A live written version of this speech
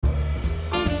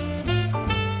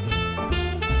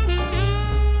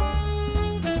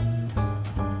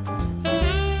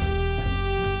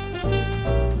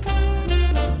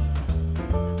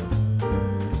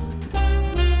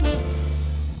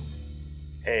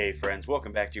Hey friends,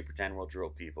 welcome back to Pretend World Drill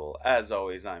People. As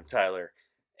always, I'm Tyler,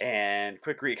 and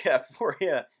quick recap for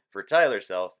you for Tyler's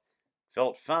health.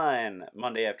 Felt fine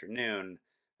Monday afternoon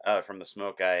from the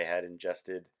smoke I had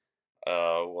ingested.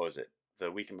 What was it? The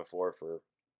weekend before for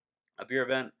a beer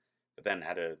event, but then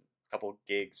had a couple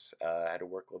gigs. Had to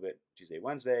work a little bit Tuesday,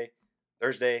 Wednesday,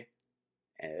 Thursday,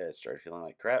 and started feeling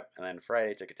like crap. And then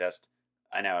Friday took a test.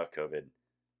 I now have COVID.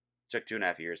 Took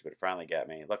 2.5 years, but it finally got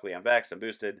me. Luckily, I'm vaxxed. I'm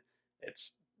boosted.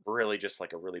 It's really just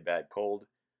like a really bad cold.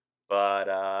 But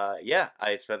yeah,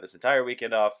 I spent this entire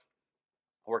weekend off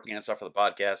working on stuff for the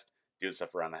podcast, doing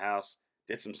stuff around the house.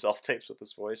 Did some self tapes with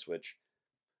this voice, which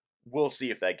we'll see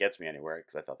if that gets me anywhere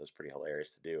because I thought that was pretty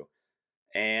hilarious to do.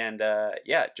 And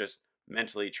yeah, just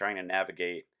mentally trying to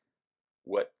navigate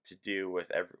what to do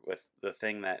with with the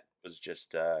thing that was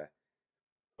just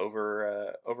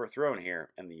overthrown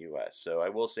here in the U.S. So I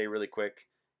will say really quick,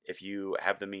 if you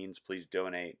have the means, please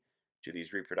donate to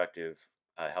these reproductive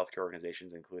healthcare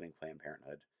organizations, including Planned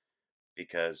Parenthood,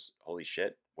 because holy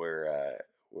shit,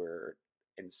 we're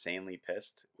insanely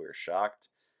pissed. We're shocked.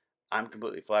 I'm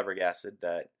completely flabbergasted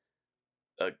that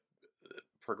a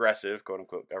progressive quote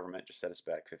unquote government just set us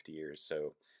back 50 years.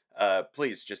 So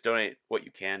please just donate what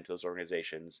you can to those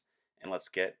organizations, and let's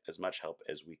get as much help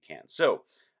as we can. So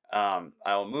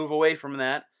I'll move away from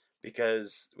that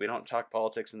because we don't talk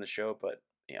politics in the show, but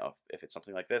you know, if it's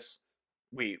something like this,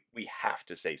 we have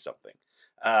to say something.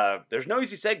 There's no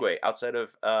easy segue outside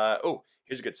of oh,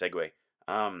 here's a good segue.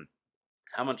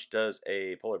 How much does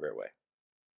a polar bear weigh?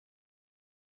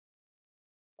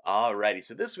 Alrighty,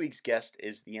 so this week's guest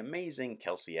is the amazing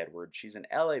Kelsey Edwards. She's an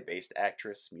LA-based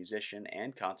actress, musician,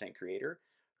 and content creator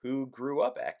who grew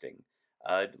up acting.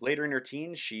 Later in her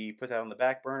teens, she put that on the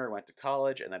back burner, went to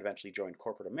college, and then eventually joined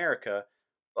corporate America,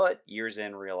 but years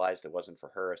in realized it wasn't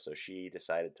for her, so she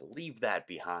decided to leave that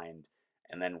behind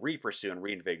and then re-pursue and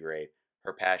reinvigorate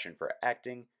her passion for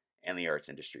acting and the arts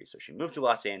industry. So she moved to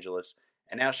Los Angeles,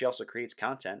 and now she also creates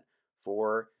content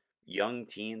for young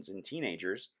teens and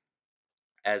teenagers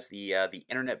as the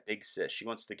internet big sis. She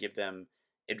wants to give them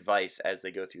advice as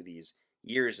they go through these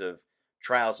years of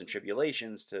trials and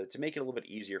tribulations to make it a little bit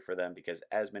easier for them, because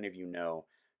as many of you know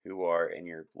who are in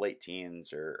your late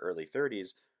teens or early 30s,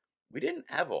 we didn't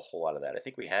have a whole lot of that. I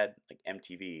think we had like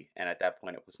MTV, and at that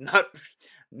point it was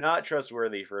not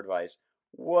trustworthy for advice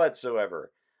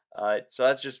whatsoever. So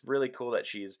that's just really cool that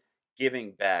she's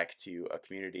giving back to a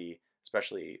community,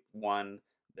 especially one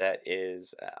that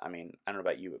is, I mean, I don't know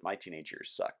about you, but my teenage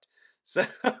years sucked. So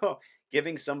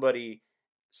giving somebody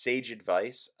sage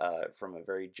advice from a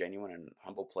very genuine and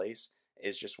humble place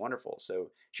is just wonderful.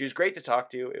 So she was great to talk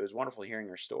to. It was wonderful hearing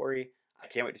her story. I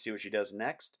can't wait to see what she does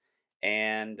next.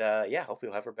 And yeah, hopefully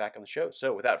we'll have her back on the show.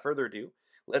 So without further ado,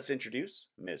 let's introduce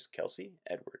Miss Kelsey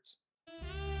Edwards.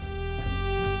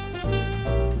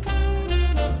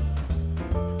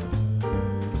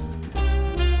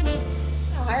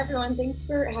 Hi everyone, thanks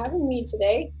for having me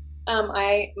today.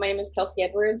 My name is Kelsey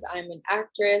Edwards. I'm an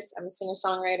actress, I'm a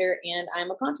singer-songwriter, and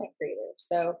I'm a content creator.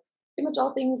 So pretty much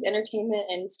all things entertainment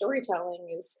and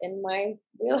storytelling is in my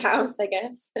wheelhouse, I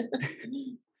guess.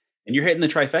 And you're hitting the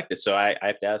trifecta, so I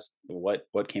have to ask,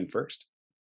 what came first?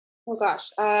 Oh gosh,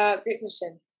 great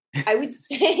question. I would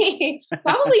say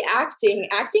probably acting.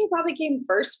 Acting probably came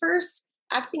first.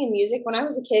 Acting and music. When I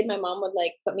was a kid, my mom would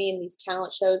like put me in these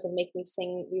talent shows and make me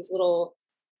sing these little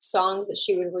songs that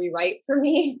she would rewrite for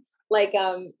me. Like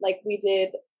we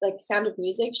did like Sound of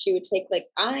Music. She would take like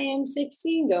I am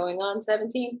 16 going on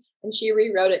 17, and she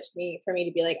rewrote it to me for me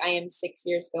to be like I am 6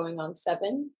 years going on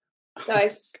 7. So I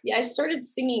started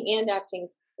singing and acting,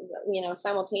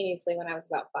 simultaneously when I was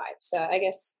about 5. So I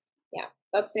guess yeah,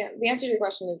 that's the answer to your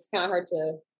question is kind of hard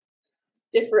to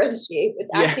differentiate with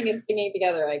Yeah. acting and singing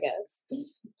together, I guess.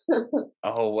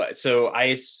 Oh, so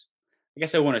I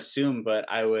guess I won't assume, but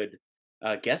I would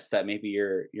guess that maybe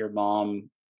your mom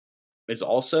is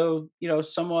also,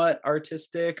 somewhat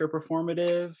artistic or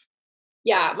performative.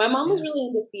 Yeah, my mom was Yeah. really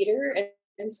into theater,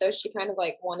 and so she kind of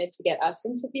like wanted to get us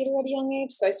into theater at a young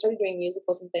age. So I started doing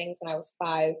musicals and things when I was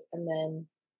 5, and then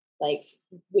like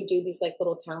would do these like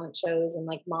little talent shows and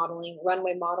like modeling,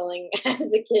 runway modeling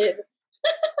as a kid.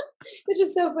 Which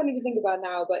is so funny to think about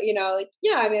now. But like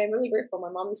yeah, I mean I'm really grateful.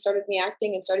 My mom started me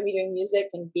acting and started me doing music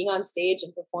and being on stage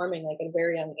and performing like at a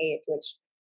very young age, which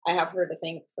I have her to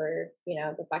thank for,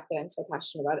 the fact that I'm so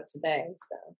passionate about it today.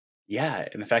 So Yeah,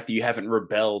 and the fact that you haven't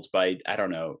rebelled by, I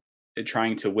don't know,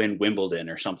 trying to win Wimbledon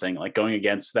or something, like going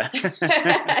against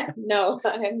that. no,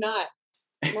 I have not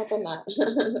done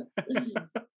that.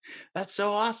 That's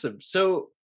so awesome. So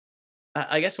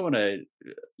I guess I want to,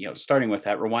 starting with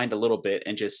that, rewind a little bit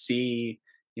and just see,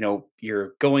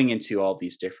 you're going into all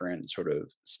these different sort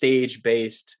of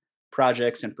stage-based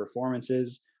projects and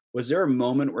performances. Was there a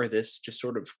moment where this just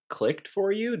sort of clicked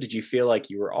for you? Did you feel like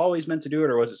you were always meant to do it,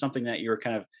 or was it something that you were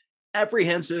kind of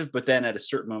apprehensive, but then at a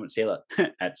certain moment, say, look,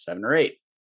 at 7 or 8,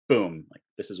 boom, like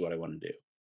this is what I want to do?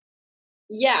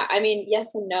 Yeah, I mean,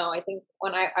 yes and no. I think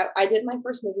when I did my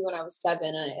first movie when I was 7,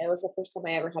 and it was the first time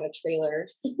I ever had a trailer,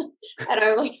 and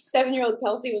I was like 7-year-old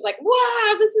Kelsey was like,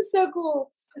 "Wow, this is so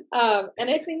cool!" And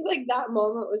I think like that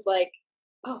moment was like,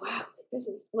 "Oh wow, this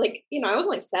is like I was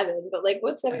only 7, but like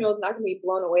what 7-year-old is not going to be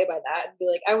blown away by that and be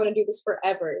like, I want to do this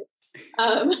forever."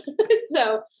 Um,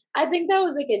 so I think that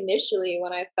was like initially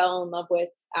when I fell in love with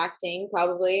acting,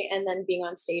 probably, and then being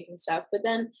on stage and stuff. But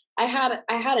then I had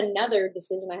another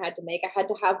decision I had to make. I had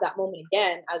to have that moment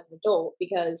again as an adult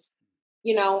because,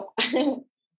 you know,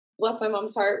 bless my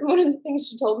mom's heart. One of the things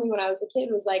she told me when I was a kid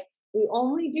was like, "We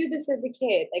only do this as a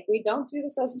kid. Like we don't do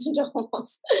this as an adult."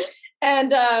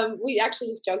 And we actually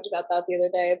just joked about that the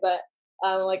other day. But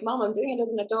like, Mom, I'm doing it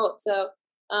as an adult. So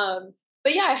um,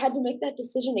 but yeah, I had to make that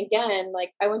decision again.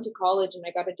 Like I went to college and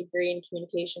I got a degree in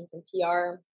communications and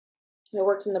PR. I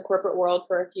worked in the corporate world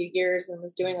for a few years and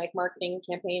was doing like marketing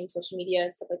campaigns, social media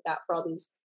and stuff like that for all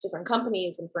these different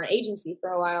companies and for an agency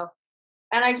for a while.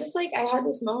 And I just like I had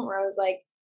this moment where I was like,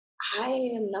 I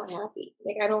am not happy.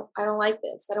 Like I don't like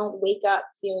this. I don't wake up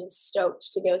feeling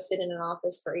stoked to go sit in an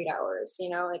office for 8 hours.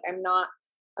 Like I'm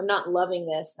not loving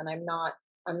this and I'm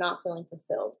not feeling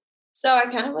fulfilled. So I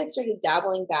kind of like started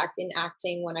dabbling back in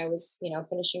acting when I was,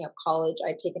 finishing up college.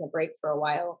 I'd taken a break for a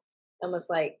while and was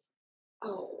like,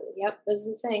 oh, yep, this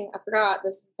is the thing. I forgot.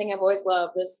 This is the thing I've always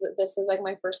loved. This was like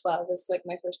my first love. This is like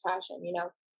my first passion.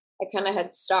 I kind of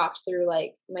had stopped through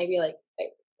like maybe like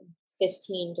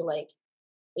 15 to like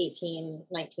 18,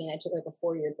 19. I took like a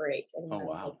 4-year break and Oh, then I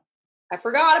was like, wow. I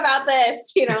forgot about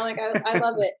this, like I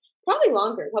love it. Probably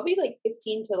longer, probably like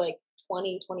 15 to like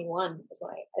 20, 21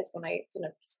 is when I kind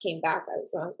of came back. I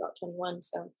was about 21.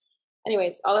 So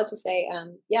anyways, all that to say,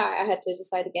 yeah, I had to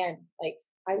decide again, like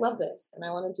I love this and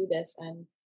I want to do this. And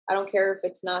I don't care if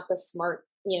it's not the smart,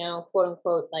 quote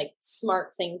unquote, like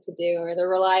smart thing to do or the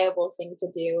reliable thing to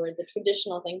do or the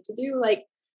traditional thing to do. Like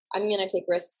I'm going to take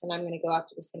risks and I'm going to go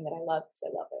after this thing that I love because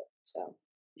I love it. So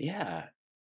Yeah.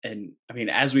 And I mean,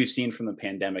 as we've seen from the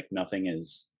pandemic, nothing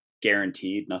is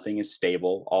guaranteed, nothing is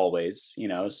stable always.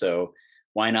 So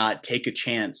why not take a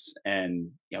chance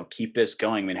and, keep this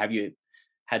going? I mean, have you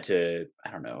had to, I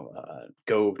don't know,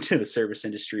 go to the service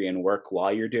industry and work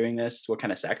while you're doing this? What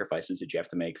kind of sacrifices did you have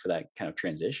to make for that kind of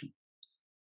transition?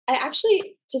 I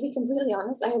actually, to be completely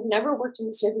honest, I have never worked in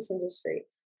the service industry,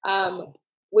 um, Oh,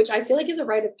 which I feel like is a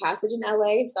rite of passage in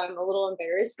LA. So I'm a little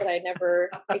embarrassed that I never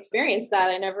experienced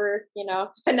that. I never,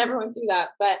 I never went through that.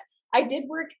 But I did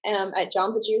work at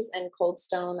Jamba Juice and Cold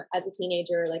Stone as a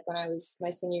teenager, like when I was my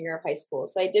senior year of high school.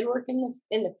 So I did work in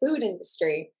the food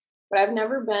industry, but I've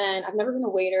never been a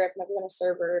waiter. I've never been a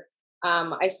server.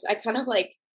 I kind of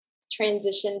like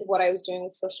transitioned what I was doing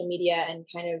with social media and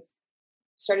kind of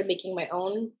started making my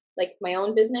own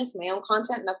business, my own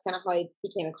content, and that's kind of how I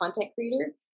became a content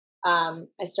creator.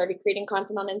 I started creating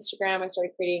content on Instagram. I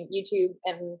started creating YouTube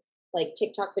and like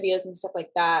TikTok videos and stuff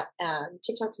like that.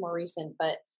 TikTok's more recent,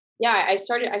 but yeah, I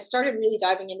started really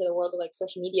diving into the world of like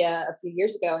social media a few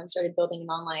years ago and started building an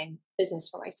online business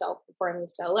for myself before I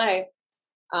moved to LA.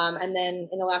 And then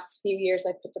in the last few years,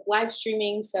 I picked up live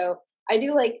streaming. So I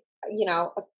do like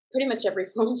pretty much every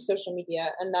form of social media,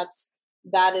 and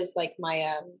that is like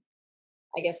my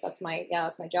I guess that's my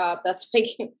job. That's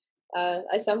like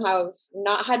I somehow have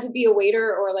not had to be a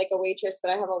waiter or like a waitress,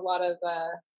 but I have a lot of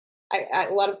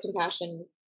a lot of compassion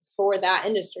for that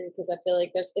industry because I feel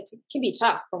like it can be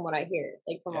tough from what I hear,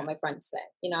 like from what yeah. my friends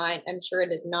say. I'm sure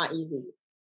it is not easy.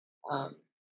 Um,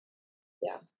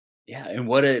 yeah. Yeah, and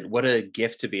what a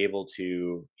gift to be able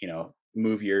to,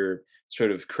 move your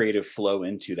sort of creative flow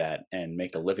into that and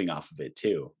make a living off of it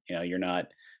too. You're not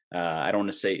I don't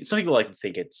want to say, some people like to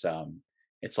think it's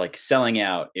like selling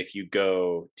out if you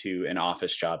go to an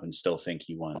office job and still think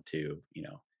you want to,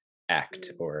 act,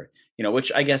 Mm. or,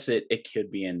 which I guess it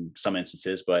could be in some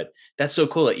instances, but that's so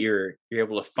cool that you're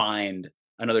able to find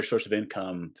another source of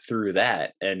income through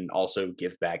that and also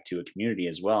give back to a community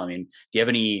as well. I mean, do you have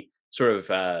any sort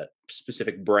of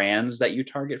specific brands that you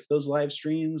target for those live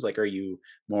streams? Like, are you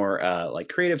more like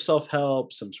creative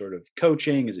self-help, some sort of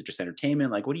coaching? Is it just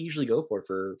entertainment? Like, what do you usually go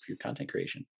for your content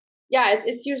creation? Yeah,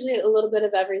 it's usually a little bit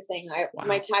of everything. My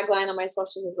Wow. tagline on my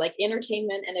socials is like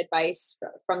entertainment and advice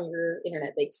from your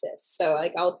internet big sis. So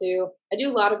like I do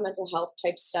a lot of mental health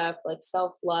type stuff like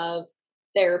self love,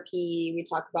 therapy. We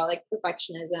talk about like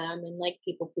perfectionism and like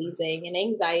people pleasing and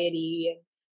anxiety.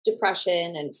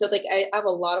 depression. And so like I have a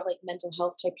lot of like mental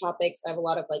health type topics. I have a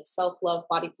lot of like self-love,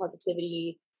 body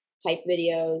positivity type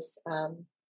videos.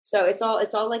 So it's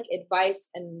all like advice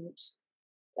and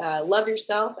love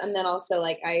yourself. And then also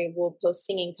like I will post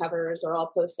singing covers, or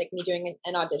I'll post like me doing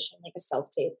an audition, like a self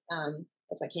tape,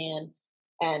 if I can.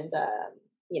 And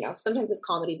sometimes it's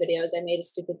comedy videos. I made a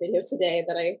stupid video today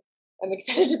that I'm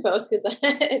excited to post because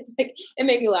it's like it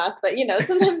made me laugh. But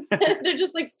sometimes they're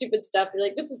just like stupid stuff. You're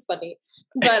like, this is funny.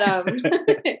 But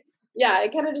yeah,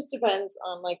 it kind of just depends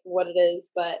on like what it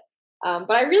is. But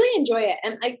I really enjoy it.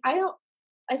 And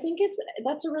I think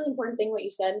that's a really important thing. What you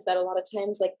said is that a lot of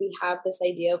times, like, we have this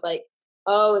idea of like,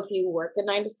 oh, if you work a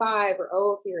 9 to 5, or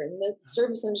oh, if you're in the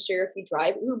service industry, or if you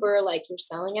drive Uber, like you're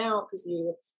selling out because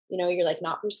you're like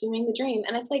not pursuing the dream.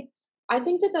 And it's like, I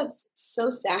think that that's so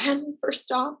sad. First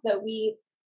off, that we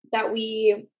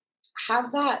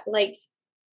have that like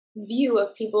view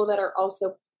of people that are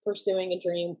also pursuing a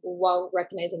dream while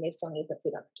recognizing they still need to put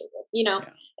food on the table. Yeah.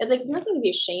 It's like, there's nothing to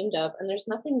be ashamed of, and there's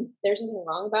nothing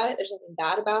wrong about it. There's nothing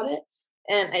bad about it.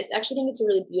 And I actually think it's a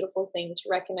really beautiful thing to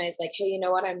recognize, like, hey, you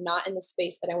know what? I'm not in the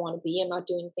space that I want to be. I'm not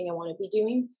doing the thing I want to be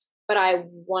doing, but I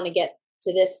want to get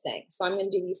to this thing. So I'm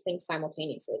going to do these things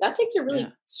simultaneously. That takes a really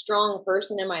strong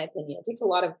person, in my opinion. It takes a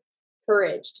lot of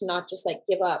courage to not just like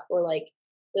give up, or like,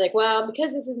 be like, well,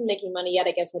 because this isn't making money yet,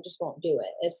 I guess I just won't do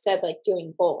it. Instead, like,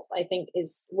 doing both, I think,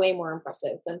 is way more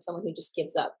impressive than someone who just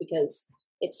gives up because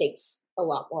it takes a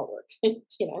lot more work.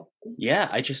 Yeah,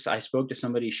 I spoke to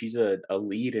somebody. She's a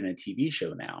lead in a TV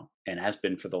show now, and has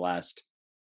been for the last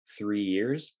 3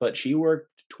 years. But she worked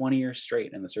 20 years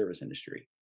straight in the service industry,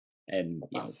 and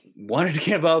Awesome. wanted to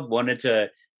give up, wanted to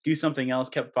do something else,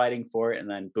 kept fighting for it, and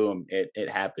then boom, it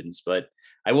happens. But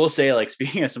I will say, like,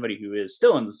 speaking as somebody who is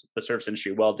still in the service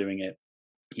industry while doing it,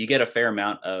 you get a fair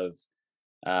amount of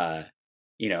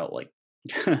like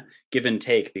give and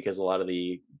take, because a lot of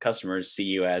the customers see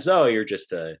you as, oh, you're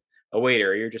just a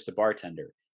waiter, or you're just a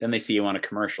bartender. Then they see you on a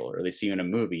commercial, or they see you in a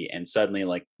movie, and suddenly,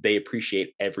 like, they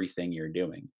appreciate everything you're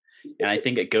doing. And I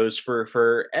think it goes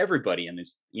for everybody in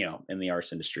this, in the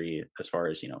arts industry, as far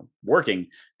as, working,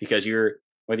 because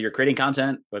whether you're creating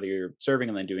content, whether you're serving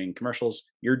and then doing commercials,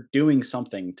 you're doing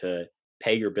something to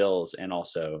pay your bills, and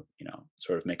also,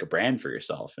 sort of make a brand for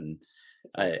yourself. And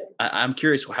Exactly. I'm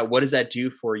curious, what does that do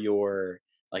for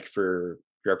for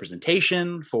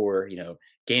representation, for,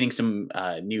 gaining some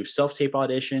new self-tape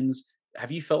auditions?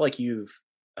 Have you felt like you've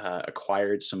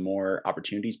acquired some more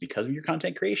opportunities because of your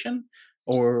content creation?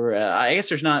 Or I guess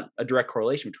there's not a direct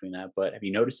correlation between that, but have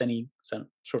you noticed some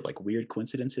sort of like weird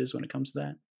coincidences when it comes to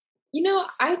that?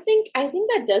 I think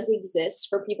that does exist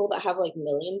for people that have like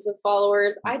millions of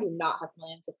followers. I do not have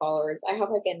millions of followers. I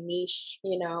have like a niche,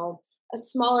 a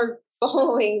smaller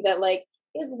following that like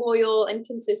is loyal and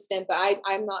consistent, but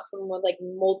I'm not someone with like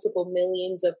multiple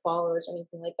millions of followers or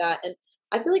anything like that. And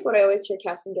I feel like what I always hear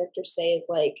casting directors say is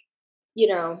like,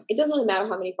 it doesn't really matter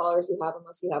how many followers you have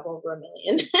unless you have over 1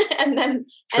 million. and then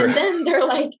True. and then they're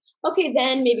like, okay,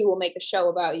 then maybe we'll make a show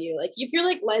about you. Like, if you're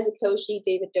like Liza Koshy,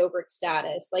 David Dobrik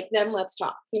status, like, then let's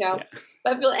talk, Yeah.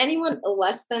 But I feel anyone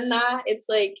less than that, it's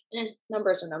like,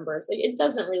 numbers are numbers. Like, it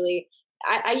doesn't really.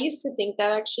 I used to think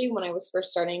that, actually, when I was first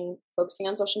starting focusing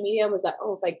on social media, was that,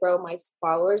 oh, if I grow my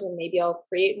followers, and maybe I'll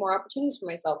create more opportunities for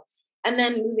myself. And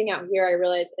then moving out here, I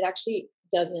realized it actually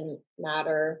doesn't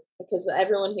matter, because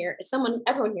everyone here has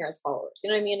followers. You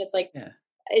know what I mean? It's like,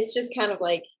 it's just kind of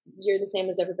like you're the same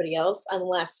as everybody else,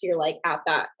 unless you're like at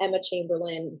that Emma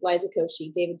Chamberlain, Liza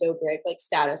Koshy, David Dobrik like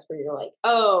status, where you're like,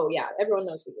 oh yeah, everyone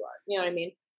knows who you are. You know what I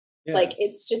mean? Yeah. Like,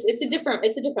 it's a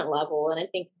different level. And I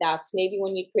think that's maybe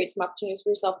when you create some opportunities for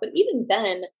yourself. But even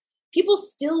then, people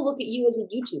still look at you as a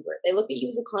YouTuber. They look at you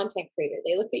as a content creator.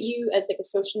 They look at you as like a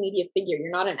social media figure.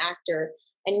 You're not an actor,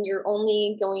 and you're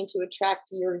only going to attract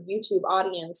your YouTube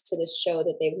audience to this show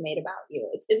that they've made about you.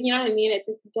 You know what I mean? It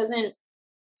doesn't.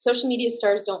 Social media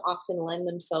stars don't often lend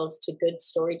themselves to good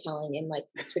storytelling in like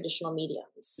traditional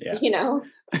mediums. Yeah.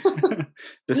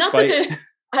 Not that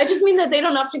I just mean that they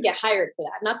don't often get hired for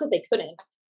that. Not that they couldn't.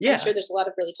 Yeah. I'm sure there's a lot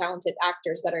of really talented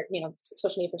actors that are,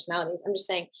 social media personalities. I'm just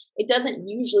saying, it doesn't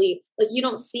usually, like, you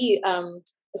don't see a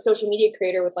social media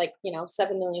creator with like,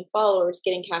 7 million followers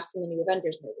getting cast in the new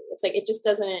Avengers movie. It's like, it just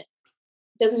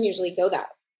doesn't usually go that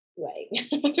way.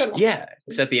 I don't know. Yeah.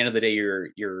 Because at the end of the day,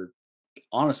 you're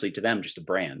honestly, to them, just a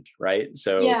brand, right?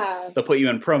 So they'll put you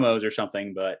in promos or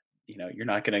something, but you're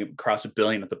not going to cross 1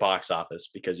 billion at the box office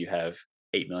because you have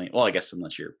 8 million. Well, I guess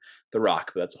unless you're The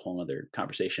Rock, but that's a whole other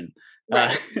conversation.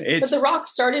 Right. But The Rock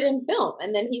started in film,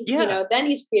 and then he's then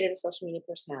he's created a social media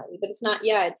personality. But it's not.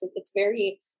 Yeah, it's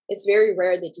very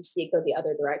rare that you see it go the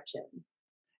other direction.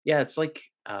 Yeah, it's like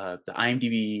the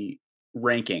IMDb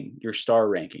ranking, your star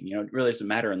ranking. You know, it really doesn't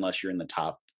matter unless you're in the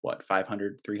top, what,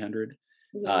 500, 300.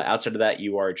 Mhm. Outside of that,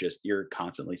 you're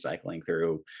constantly cycling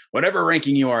through whatever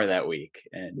ranking you are that week.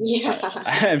 And Yeah.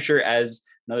 I'm sure as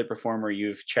another performer,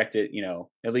 you've checked it,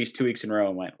 at least 2 weeks in a row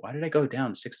and went, why did I go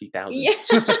down 60,000? Yeah.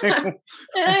 And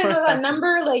I know that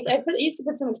number, like, used to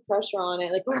put so much pressure on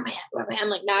it. Like, where am I at? Where am I? I'm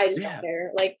like, nah, I just don't Yeah.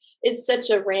 care. Like, it's such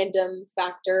a random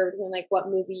factor between like what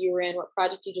movie you were in, what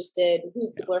project you just did, who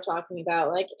Yeah. people are talking about.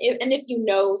 Like, and if you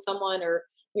know someone or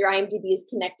your IMDb is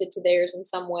connected to theirs in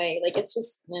some way, like, it's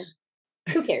just,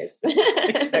 who cares?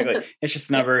 Exactly. It's just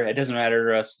never, it doesn't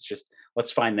matter to us. It's just,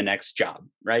 let's find the next job.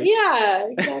 Right. Yeah,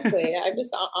 exactly. I'm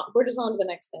just, we're just on to the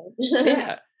next thing.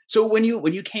 Yeah. So when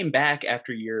you came back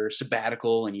after your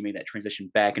sabbatical and you made that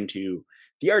transition back into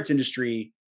the arts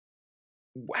industry,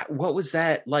 what was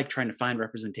that like trying to find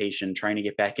representation, trying to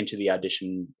get back into the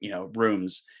audition,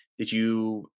 rooms? Did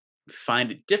you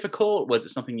find it difficult? Was it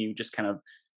something you just kind of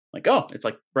like, oh, it's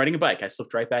like riding a bike. I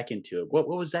slipped right back into it. What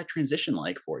was that transition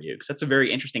like for you? Because that's a very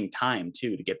interesting time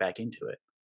too to get back into it.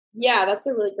 Yeah, that's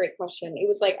a really great question. It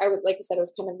was like like I said, it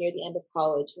was kind of near the end of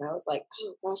college, and I was like,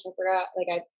 oh gosh, I forgot. Like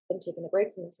I've been taking a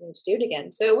break from this and I need to do it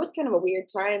again. So it was kind of a weird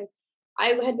time.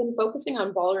 I had been focusing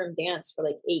on ballroom dance for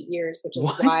like 8 years, which is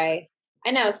What? why I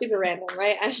know, super random,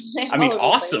 right? I'm I mean, all over the place.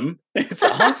 awesome. It's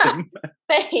awesome.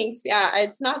 Thanks. Yeah,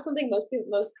 it's not something most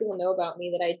people know about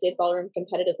me that I did ballroom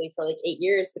competitively for like 8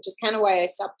 years, which is kind of why I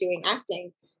stopped doing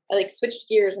acting. I like switched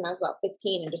gears when I was about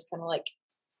 15 and just kind of like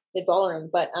did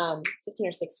ballroom, but 15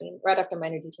 or 16, right after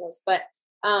Minor Details.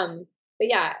 Um but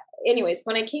yeah, anyways,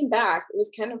 when I came back, it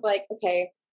was kind of like, okay,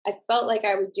 I felt like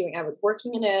I was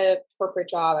working in a corporate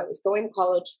job, I was going to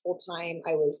college full time,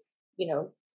 I was, you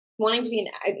know, wanting to be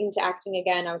into acting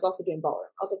again. I was also doing ballroom.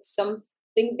 I was like, some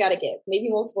things got to give, maybe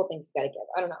multiple things got to give.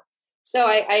 I don't know. So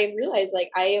I realized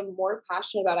like I am more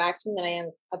passionate about acting than I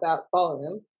am about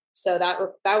ballroom. So that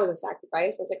was a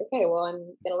sacrifice. I was like, okay, well,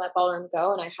 I'm gonna let ballroom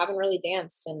go, and I haven't really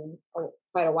danced in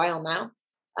quite a while now.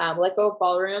 Let go of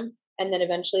ballroom, and then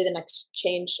eventually the next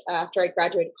change after I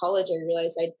graduated college, I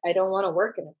realized I don't want to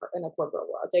work in a corporate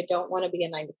world. I don't want to be a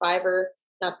 9 to 5er.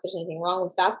 Not that there's anything wrong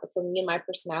with that, but for me and my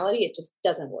personality, it just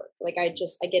doesn't work. Like I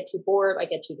get too bored, I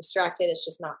get too distracted. It's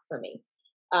just not for me.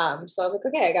 So I was like,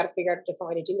 okay, I got to figure out a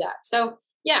different way to do that. So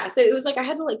yeah, so it was like I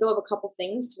had to let go of a couple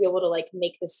things to be able to like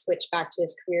make this switch back to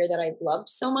this career that I loved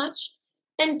so much.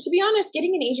 And to be honest,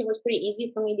 getting an agent was pretty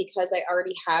easy for me because I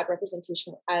already had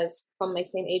representation as from my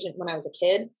same agent when I was a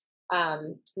kid.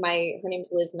 My her name's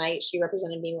Liz Knight. She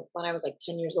represented me when I was like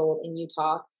 10 years old in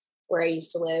Utah, where I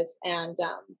used to live. And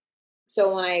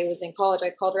so when I was in college, I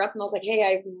called her up and I was like, "Hey,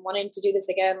 I'm wanting to do this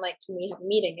again. Like, can we have a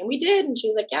meeting?" And we did. And she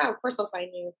was like, "Yeah, of course I'll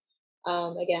sign you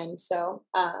again." So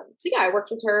yeah, I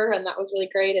worked with her, and that was really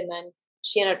great. And then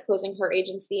she ended up closing her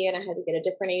agency, and I had to get a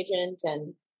different agent,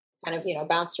 and kind of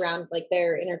bounced around like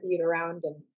there, interviewed around,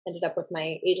 and ended up with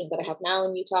my agent that I have now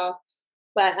in Utah.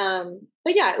 But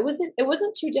yeah, it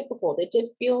wasn't too difficult. It did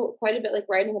feel quite a bit like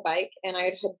riding a bike, and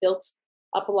I had built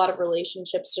up a lot of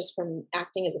relationships just from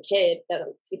acting as a kid that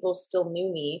people still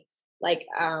knew me. Like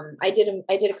I did a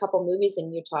couple movies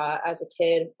in Utah as a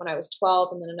kid when I was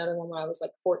 12, and then another one when I was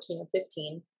like 14 or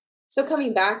 15. So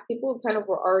coming back, people kind of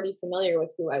were already familiar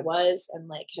with who I was and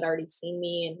like had already seen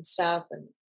me and stuff. And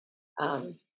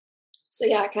um, so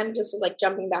yeah, I kind of just was like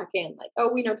jumping back in, like,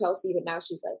 oh, we know Kelsey, but now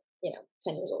she's like,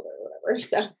 10 years older or whatever.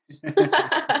 So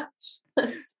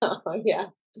yeah.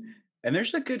 And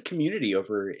there's a good community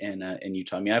over in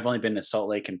Utah. I mean, I've only been to Salt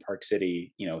Lake and Park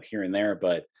City, here and there,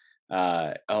 but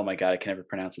oh my God, I can never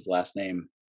pronounce his last name.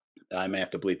 I may have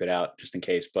to bleep it out just in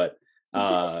case. But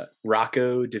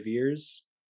Rocco DeVeers,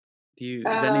 does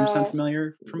that name sound Uh,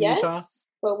 familiar from Utah?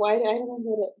 yes, but why do I don't know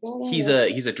who to, why do I He's know a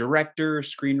who he's a this? director,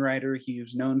 screenwriter. He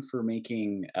was known for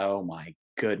making, oh my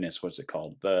goodness, what's it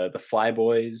called? The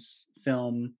Flyboys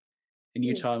film in Hmm.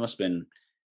 Utah. It must have been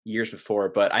years before,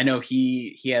 but I know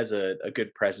he has a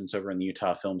good presence over in the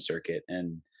Utah film circuit,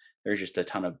 and there's just a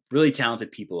ton of really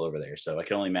talented people over there. So I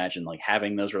can only imagine like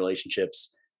having those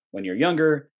relationships when you're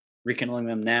younger, rekindling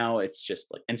them now. It's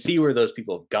just like, and see where those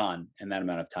people have gone in that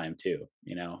amount of time too.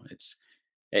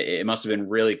 It must have been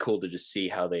really cool to just see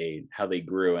how they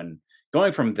grew, and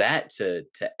going from that to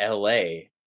LA.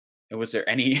 Was there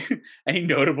any any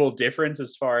notable difference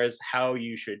as far as how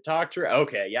you should talk to her?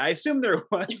 Okay, yeah, I assume there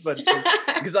was, but it's like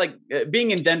because like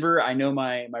being in Denver, I know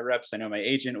my reps, I know my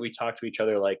agent. We talk to each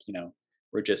other like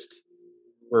we're just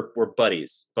we're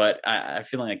buddies. But I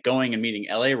feel like going and meeting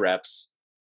LA reps,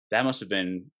 that must have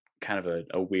been kind of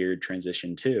a weird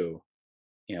transition too.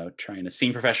 Trying to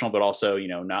seem professional, but also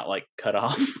not like cut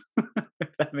off. If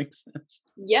that makes sense.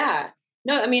 Yeah.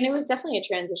 No, I mean, it was definitely a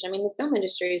transition. I mean, the film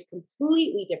industry is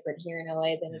completely different here in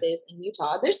LA than it is in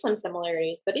Utah. There's some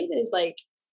similarities, but it is like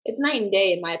it's night and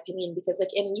day in my opinion because like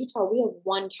in Utah we have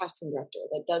one casting director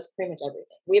that does pretty much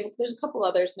everything. There's a couple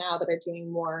others now that are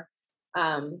doing more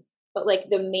but like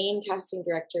the main casting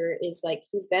director is like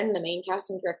he's been the main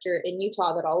casting director in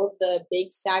Utah that all of the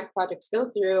big SAG projects go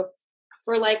through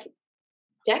for like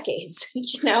decades,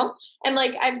 you know? And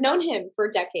like I've known him for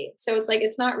decades. So it's like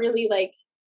it's not really like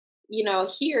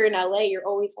here in LA, you're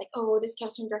always like, oh, this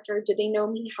casting director, did they know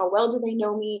me? How well do they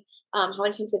know me? How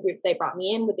many times have they brought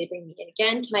me in? Would they bring me in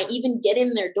again? Can I even get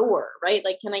in their door? Right?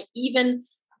 Like, can I even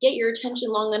get your attention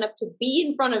long enough to be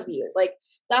in front of you? Like,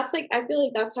 that's like, I feel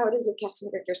like that's how it is with casting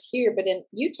directors here. But in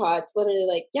Utah, it's literally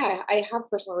like, yeah, I have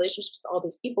personal relationships with all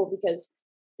these people because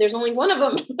there's only one of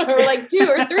them or like two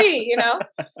or three.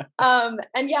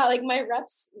 And yeah, like my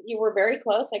reps, you were very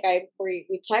close. Like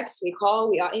we text, we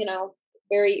call,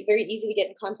 very very easy to get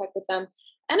in contact with them.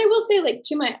 And I will say like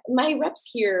to my reps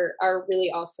here are really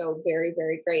also very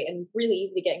very great and really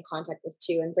easy to get in contact with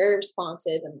too and very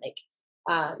responsive and like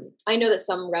I know that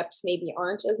some reps maybe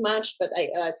aren't as much, but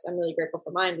I'm really grateful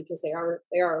for mine because they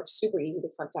are super easy to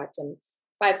contact and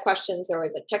if I have questions they're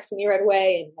always like texting me right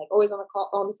away and like always on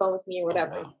the phone with me or Oh,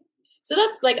 whatever. wow. So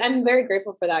that's like I'm very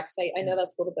grateful for that because I know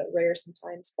that's a little bit rare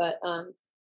sometimes, but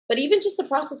even just the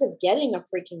process of getting a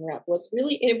freaking rep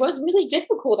it was really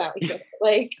difficult out here.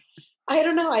 Like, I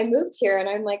don't know. I moved here and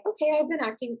I'm like, okay, I've been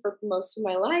acting for most of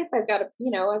my life. I've got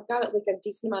like a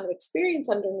decent amount of experience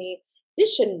under me.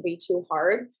 This shouldn't be too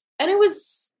hard. And it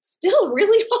was still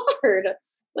really hard.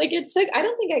 Like I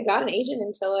don't think I got an agent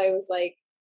until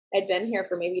I'd been here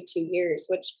for maybe 2 years,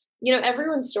 which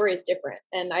everyone's story is different.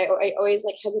 And I always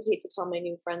like hesitate to tell my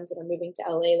new friends that are moving to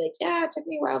LA, like, yeah, it took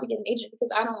me a while to get an agent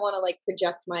because I don't want to like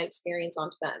project my experience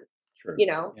onto them, True. you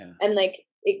know? Yeah. And like,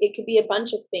 it could be a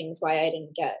bunch of things why I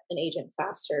didn't get an agent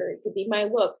faster. It could be my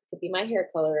look, it could be my hair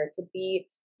color, it could be,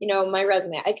 my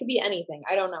resume. I could be anything.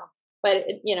 I don't know. But,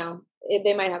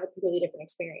 they might have a completely different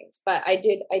experience. But I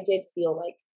did feel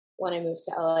like when I moved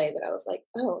to LA that I was like,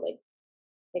 oh,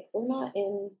 like we're not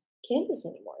in Kansas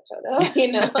anymore, Toto.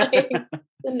 Like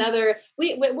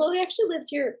we actually lived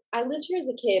here. I lived here as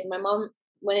a kid. My mom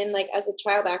went in like as a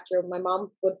child actor. My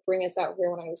mom would bring us out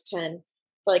here when I was 10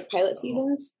 for like pilot Oh,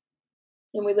 seasons,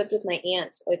 and we lived with my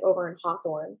aunt like over in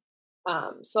Hawthorne.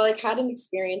 So like had an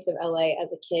experience of LA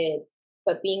as a kid,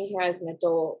 but being here as an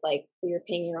adult, like where you're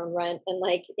paying your own rent and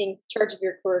like in charge of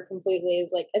your career completely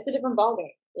is like it's a different ballgame.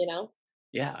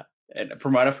 yeah. And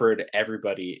from what I've heard,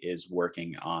 everybody is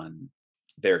working on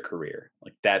their career.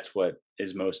 Like that's what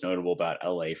is most notable about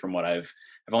LA. From what I've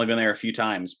only been there a few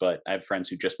times, but I have friends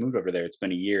who just moved over there. It's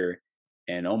been a year,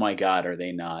 and oh my God, are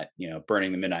they not,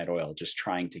 burning the midnight oil, just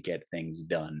trying to get things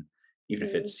done, even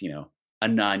if Mhm. it's, a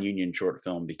non-union short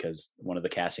film because one of the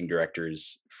casting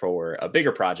directors for a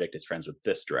bigger project is friends with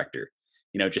this director.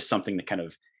 Just something to kind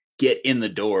of get in the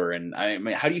door. And I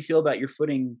mean, how do you feel about your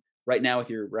footing right now with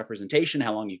your representation?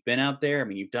 How long you've been out there? I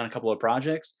mean, you've done a couple of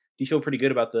projects. Do you feel pretty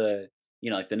good about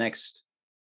like the next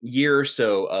year or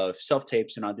so of self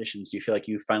tapes and auditions? Do you feel like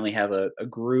you finally have a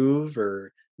groove,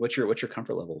 or what's your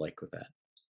comfort level like with that?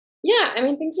 Yeah, I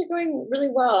mean, things are going really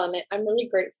well, and I'm really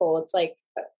grateful. It's like,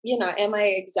 am I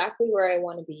exactly where I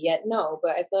want to be yet? No,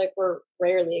 but I feel like we're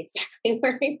rarely exactly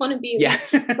where we want to be. Yeah.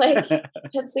 Like,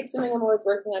 that's like something I'm always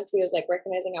working on too, is like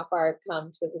recognizing how far I've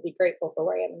come to be grateful for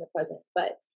where I am in the present.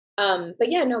 But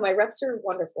yeah, no, my reps are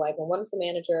wonderful. I have a wonderful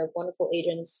manager, I have wonderful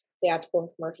agents, theatrical and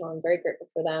commercial. I'm very grateful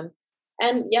for them.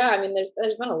 And yeah, I mean,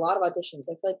 there's been a lot of auditions.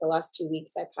 I feel like the last 2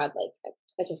 weeks I've had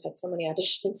I just had so many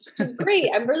auditions, which is great.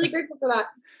 I'm really grateful for that.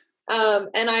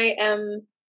 And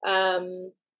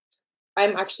um,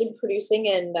 I'm actually producing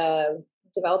and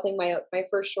developing my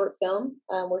first short film.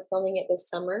 We're filming it this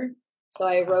summer, so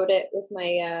I Wow. wrote it with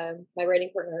my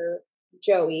writing partner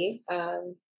Joey,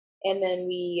 and then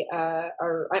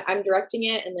I'm directing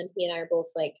it, and then he and I are both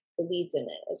like the leads in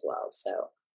it as well.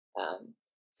 Um,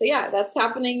 so yeah, that's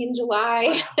happening in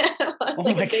July. Wow. That's Oh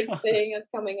like my a big God. thing that's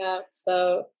coming up.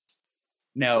 So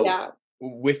Now, yeah.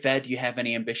 with that, do you have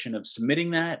any ambition of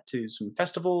submitting that to some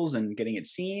festivals and getting it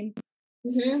seen?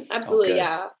 Oh, Absolutely, good.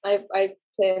 yeah. I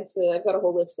plans to. I've got a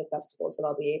whole list of festivals that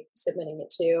I'll be submitting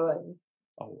it to, and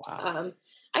Oh, wow. um,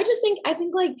 I think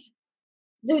like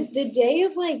the day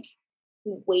of like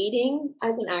waiting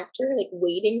as an actor, like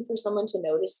waiting for someone to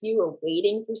notice you or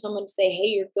waiting for someone to say, "Hey,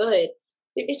 you're good."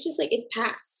 It's just like it's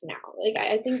past now. Like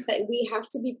I think that we have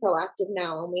to be proactive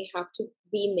now, and we have to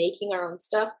be making our own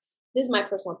stuff. This is my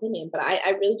personal opinion, but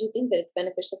I really do think that it's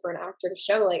beneficial for an actor to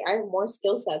show like I have more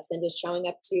skill sets than just showing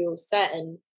up to set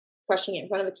and crushing it in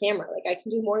front of a camera. Like I can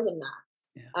do more than that.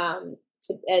 Yeah.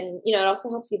 and it also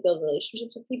helps you build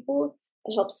relationships with people.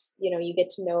 It helps, you get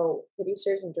to know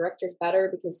producers and directors better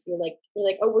because you're like,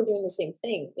 oh, we're doing the same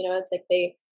thing. It's like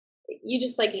you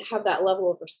just like have that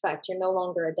level of respect. You're no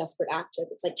longer a desperate actor.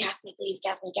 It's like, cast me, please,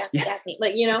 cast me, cast me, Yeah. cast me.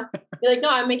 Like, you're like, no,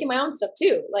 I'm making my own stuff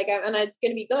too. Like, and it's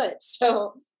going to be good.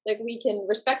 So like we can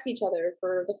respect each other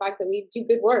for the fact that we do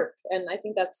good work. And I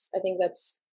think that's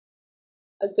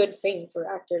a good thing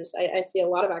for actors. I see a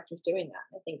lot of actors doing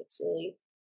that. I think it's really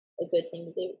a good thing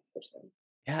to do personally.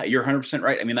 Yeah, you're 100%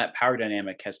 right. I mean, that power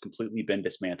dynamic has completely been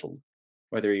dismantled.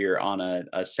 Whether you're on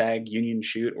a SAG union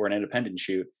shoot or an independent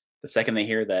shoot, the second they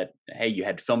hear that, hey, you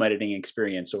had film editing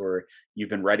experience or you've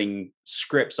been writing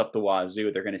scripts up the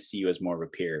wazoo, they're going to see you as more of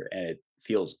a peer, and it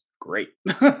feels great.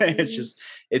 Mm-hmm.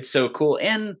 It's so cool.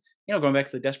 And going back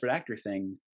to the desperate actor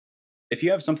thing, if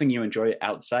you have something you enjoy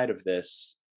outside of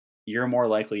this, you're more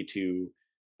likely to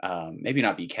maybe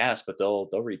not be cast, but they'll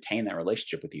retain that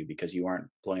relationship with you because you aren't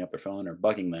blowing up their phone or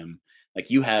bugging them.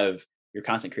 Like you have your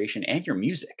content creation and your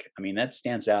music. I mean, that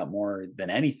stands out more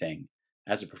than anything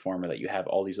as a performer, that you have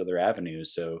all these other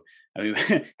avenues. So, I mean,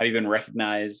 have you been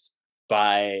recognized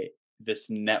by this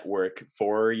network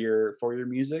for your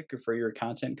music or for your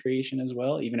content creation as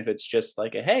well? Even if it's just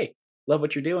like a, hey, love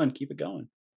what you're doing, keep it going.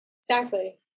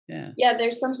 Exactly. Yeah. Yeah.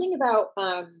 There's something about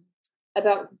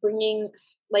bringing,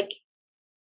 like,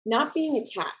 not being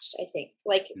attached. I think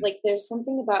like there's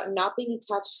something about not being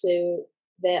attached to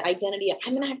the identity of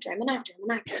I'm an actor, I'm an actor, I'm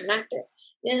an actor, I'm an actor.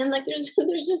 And then like there's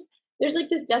like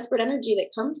this desperate energy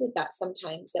that comes with that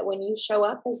sometimes, that when you show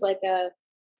up as like a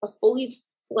fully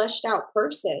fleshed out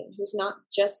person who's not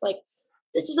just like,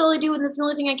 this is all I do and this is the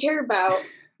only thing I care about,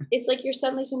 it's like you're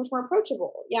suddenly so much more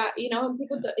approachable. Yeah, and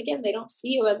people again, they don't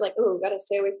see you as like, oh, gotta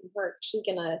stay away from her, she's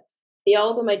gonna be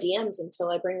all over my DMs until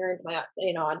I bring her into my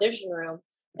audition room.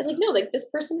 It's like, no, like this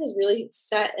person is really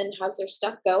set and has their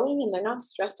stuff going and they're not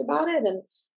stressed about it, and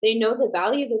they know the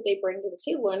value that they bring to the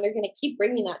table, and they're going to keep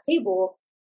bringing that table.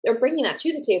 They're bringing that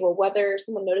to the table, whether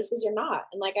someone notices or not.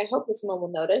 And like, I hope that someone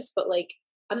will notice, but like,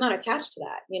 I'm not attached to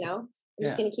that, I'm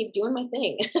just Yeah. going to keep doing my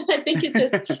thing. I think it's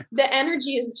just, the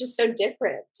energy is just so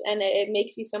different, and it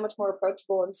makes you so much more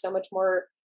approachable and so much more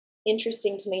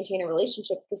interesting to maintain a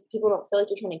relationship because people don't feel like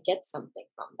you're trying to get something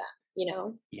from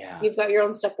them. Yeah. You've got your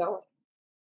own stuff going.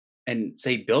 And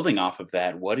say, building off of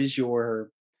that, what is your,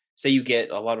 say you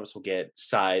get, a lot of us will get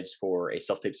sides for a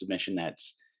self-tape submission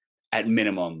that's at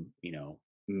minimum,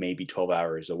 maybe 12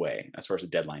 hours away as far as the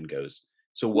deadline goes.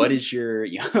 So what Mhm. is your,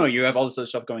 you have all this other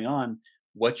stuff going on.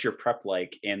 What's your prep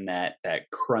like in that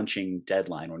crunching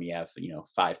deadline when you have,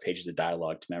 5 pages of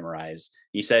dialogue to memorize?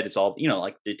 You said it's all,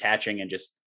 like detaching and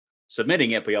just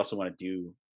submitting it, but you also want to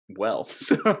do well.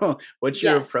 So what's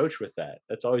your approach Yes. with that?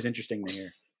 That's always interesting to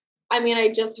hear. I mean,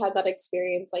 I just had that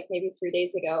experience like maybe 3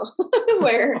 days ago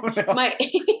where Oh no. my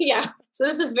yeah, so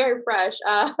this is very fresh.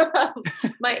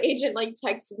 My agent like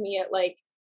texted me at like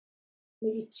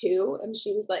maybe 2, and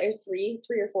she was like, or 3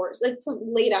 or 4, it's like some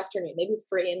late afternoon, maybe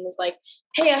 3, and was like,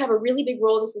 hey, I have a really big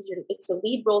role, it's a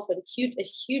lead role for a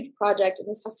huge project, and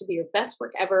this has to be your best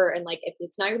work ever, and like if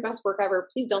it's not your best work ever,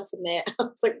 please don't submit. I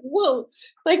was like, whoa,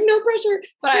 like no pressure,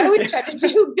 but I always try to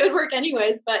do good work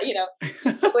anyways. But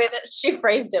just the way that she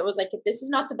phrased it was like, if this is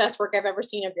not the best work I've ever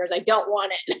seen of yours, I don't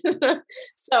want it.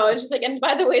 So it's just like, and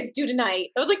by the way, it's due tonight.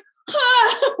 I was like, ah!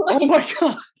 Oh Like, my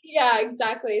god. yeah,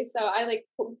 exactly. So I like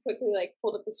quickly like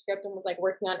pulled up the script and was like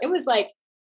working on it. Was like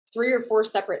 3 or 4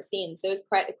 separate scenes. So it was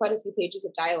quite a few pages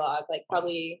of dialogue, like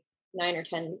probably 9 or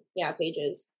 10, yeah,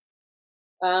 pages.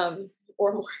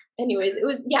 Or more. Anyways, it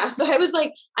was, yeah, so I was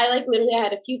like, I like literally I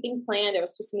had a few things planned. I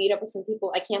was supposed to meet up with some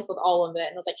people. I canceled all of it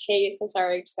and I was like, hey, so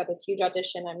sorry, I just got this huge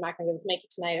audition. I'm not gonna make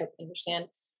it tonight. I hope you understand.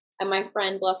 And my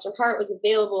friend, bless her heart, was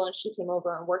available and she came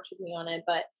over and worked with me on it.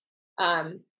 But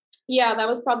um yeah, that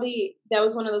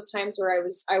was one of those times where I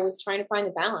was trying to find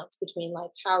a balance between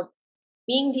like how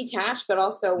being detached but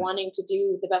also Mm. wanting to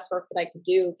do the best work that I could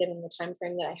do given the time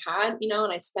frame that I had,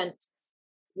 and I spent,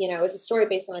 it was a story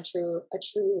based on a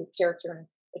true character and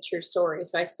a true story.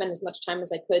 So I spent as much time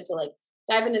as I could to like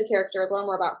dive into the character, learn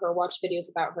more about her, watch videos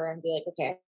about her, and be like,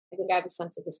 okay, I think I have a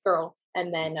sense of this girl,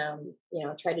 and then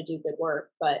try to do good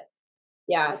work. But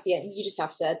yeah, at the end, you just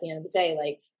have to, at the end of the day,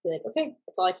 like be like, okay,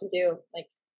 that's all I can do. Like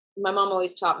my mom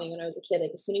always taught me when I was a kid,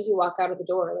 like as soon as you walk out of the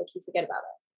door, like you forget about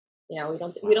it. We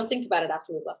don't Wow. think about it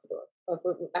after we've left the door, or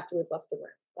after we've left the room.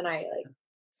 And I like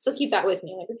still keep that with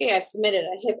me. Like, okay, I've submitted.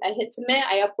 I hit submit.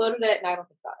 I uploaded it, and I don't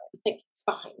think about it. Like it's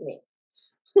behind me.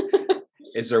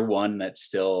 Is there one that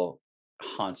still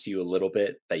haunts you a little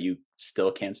bit that you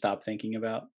still can't stop thinking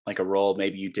about? Like a role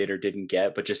maybe you did or didn't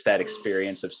get, but just that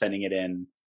experience of sending it in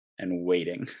and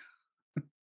waiting.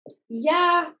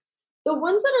 Yeah, the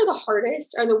ones that are the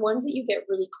hardest are the ones that you get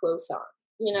really close on.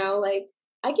 You know, like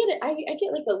I get it. I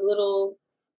get like a little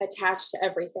attached to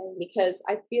everything because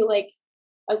I feel like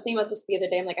I was thinking about this the other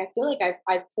day. I'm like, I feel like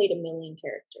I've played a million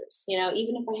characters. You know,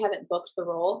 even if I haven't booked the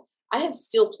role, I have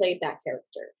still played that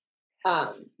character.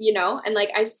 You know, and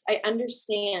like I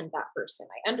understand that person.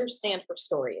 I understand her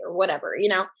story or whatever. You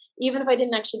know, even if I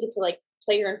didn't actually get to like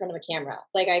play her in front of a camera,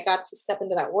 like I got to step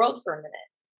into that world for a minute.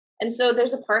 And so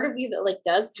there's a part of you that like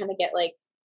does kind of get like,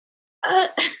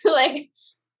 like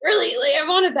really, like I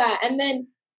wanted that, and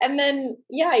then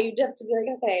yeah, you'd have to be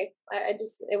like, okay, I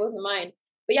just it wasn't mine.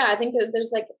 But yeah, I think that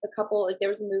there's like a couple. Like there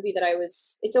was a movie that I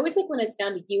was. It's always like when it's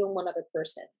down to you and one other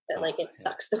person that like it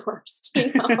sucks the worst,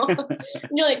 you know.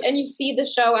 And you're like, and you see the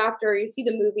show after, or you see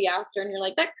the movie after, and you're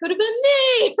like, that could have been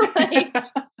me.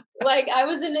 like I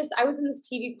was in this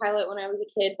TV pilot when I was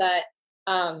a kid that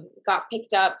got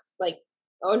picked up like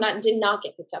or not did not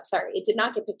get picked up. Sorry, it did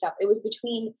not get picked up. It was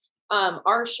between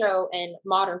our show and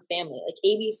Modern Family. Like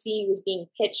ABC was being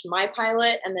pitched my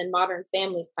pilot and then Modern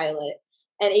Family's pilot.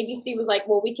 And ABC was like,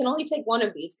 well, we can only take one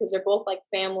of these because they're both like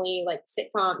family, like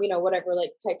sitcom, you know, whatever,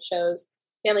 like type shows,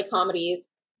 family comedies.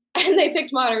 And they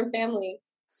picked Modern Family.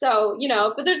 So, you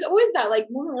know, but there's always that like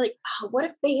more like, oh, what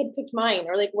if they had picked mine?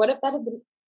 Or like, what if that had been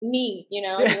me? You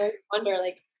know, and you always wonder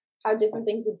like how different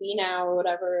things would be now or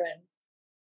whatever. And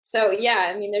so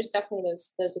yeah, I mean, there's definitely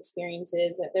those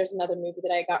experiences. There's another movie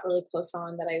that I got really close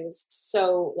on that I was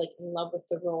so like in love with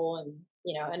the role, and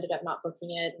you know, ended up not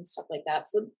booking it and stuff like that.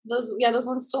 So those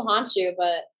ones still haunt you,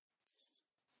 but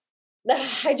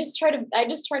I just try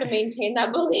to maintain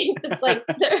that belief. It's like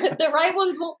the right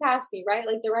ones won't pass me, right?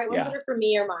 Like the right ones that are for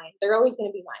me are mine. They're always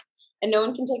going to be mine, and no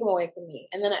one can take them away from me.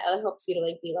 And then it helps you to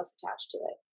like be less attached to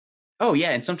it. Oh yeah,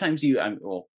 and sometimes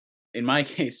well, in my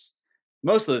case,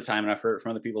 most of the time, and I've heard it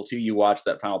from other people too, you watch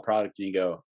that final product and you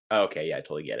go, oh, okay, yeah, I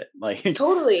totally get it. Like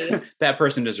Totally. that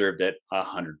person deserved it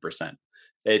 100%.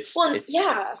 It's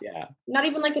yeah. Yeah. Not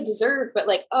even like a deserve, but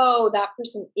like, oh, that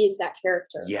person is that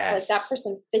character. Yes. Like that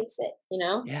person fits it, you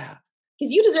know? Yeah.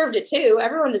 Because you deserved it too.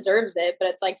 Everyone deserves it, but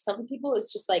it's like some people,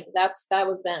 it's just like that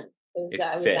was them. It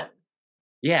was them.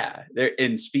 Yeah. There.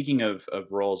 And speaking of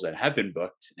roles that have been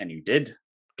booked, and you did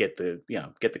get the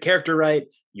character right,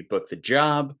 you booked the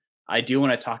job. I do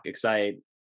want to talk because I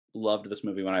loved this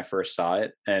movie when I first saw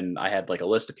it, and I had like a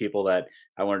list of people that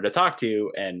I wanted to talk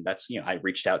to, and that's I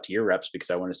reached out to your reps because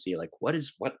I want to see like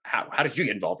how did you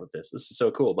get involved with this? This is so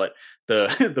cool. But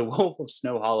the the Wolf of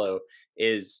Snow Hollow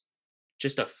is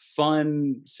just a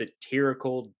fun,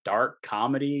 satirical, dark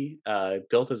comedy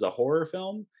built as a horror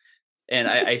film. And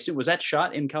I assume, was that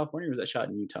shot in California or was that shot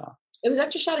in Utah? It was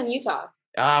actually shot in Utah.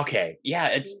 Okay, yeah,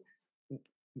 it's.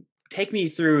 Take me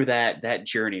through that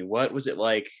journey. What was it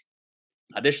like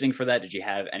auditioning for that? Did you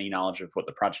have any knowledge of what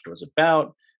the project was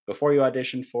about before you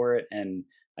auditioned for it? And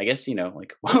I guess,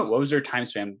 like what was your time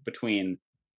span between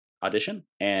audition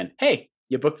and, hey,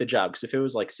 you booked the job? Because if it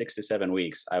was like 6 to 7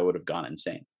 weeks, I would have gone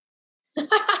insane.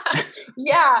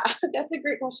 Yeah, that's a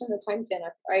great question. The time span.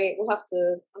 I will have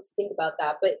to think about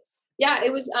that. But yeah,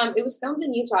 it was filmed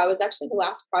in Utah. It was actually the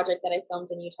last project that I filmed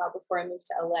in Utah before I moved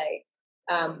to LA.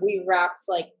 We wrapped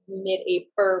like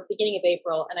mid-April, beginning of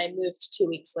April, and I moved 2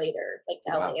 weeks later, like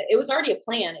to LA. It was already a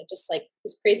plan. It just like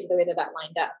was crazy the way that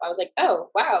lined up. I was like, oh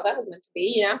wow, that was meant to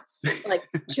be, you know. Like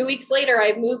 2 weeks later,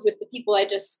 I moved with the people I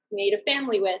just made a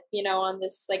family with, you know, on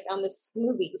this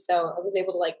movie. So I was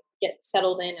able to like get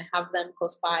settled in and have them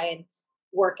close by and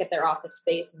work at their office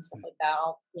space and stuff like that.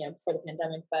 All before the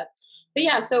pandemic, but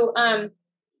yeah. So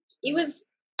it was.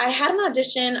 I had an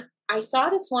audition. I saw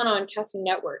this one on Casting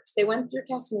Networks. They went through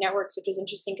Casting Networks, which was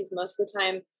interesting because most of the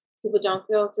time people don't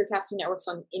go through Casting Networks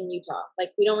in Utah.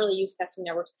 Like we don't really use Casting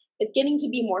Networks. It's getting to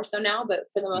be more so now, but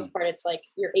for the most part, it's like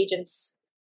your agents,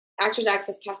 Actors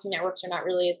Access Casting Networks are not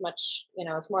really as much,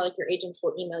 it's more like your agents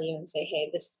will email you and say, hey,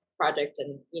 this project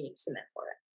and you need to submit for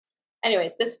it.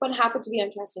 Anyways, this one happened to be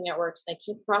on Casting Networks and I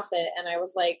came across it and I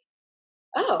was like,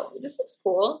 oh, this looks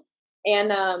cool.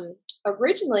 And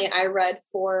originally I read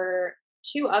for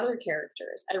 2 other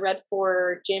characters. I read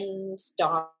for Jim's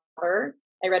daughter.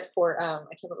 I read for I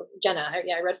can't remember, Jenna.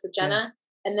 I read for Jenna,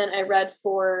 and then I read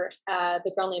for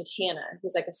the girl named Hannah,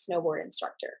 who's like a snowboard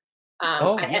instructor.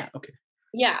 Okay.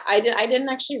 Yeah, I didn't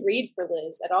actually read for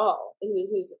Liz at all.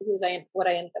 What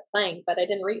I ended up playing, but I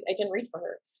didn't read for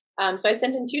her. So I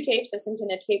sent in 2 tapes. I sent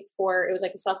in a tape it was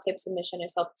like a self-tape submission.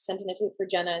 I sent in a tape for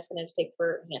Jenna. I sent in a tape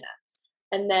for Hannah,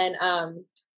 and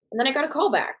then I got a call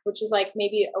back, which was like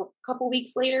maybe a couple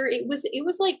weeks later. It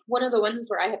was like one of the ones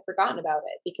where I had forgotten about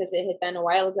it because it had been a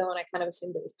while ago and I kind of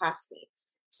assumed it was past me.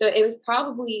 So it was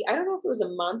probably, I don't know if it was a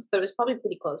month, but it was probably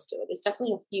pretty close to it. It was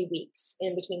definitely a few weeks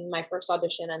in between my first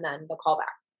audition and then the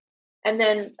callback. And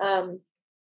then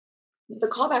the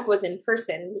callback was in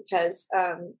person because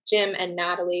Jim and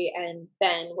Natalie and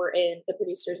Ben were in, the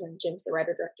producers, and Jim's the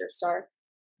writer, director, star.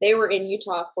 They were in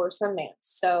Utah for Sundance.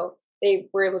 So they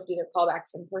were able to do their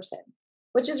callbacks in person,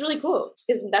 which is really cool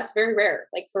because that's very rare.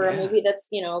 Like for a movie that's,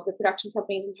 the production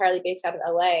company is entirely based out of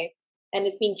LA and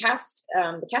it's being cast,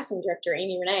 the casting director,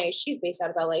 Amy Renee, she's based out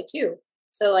of LA too.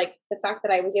 So like the fact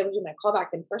that I was able to do my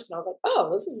callback in person, I was like, oh,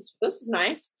 this is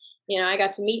nice. I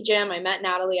got to meet Jim, I met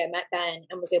Natalie, I met Ben,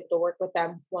 and was able to work with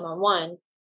them one-on-one.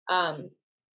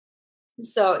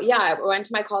 So yeah, I went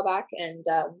to my callback and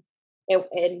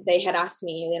they had asked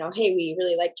me, hey, we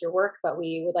really liked your work, but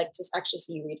we would like to actually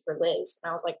see you read for Liz. And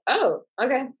I was like, oh,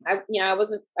 okay. I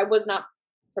was not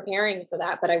preparing for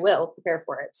that, but I will prepare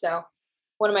for it. So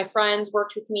one of my friends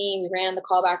worked with me. We ran the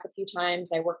callback a few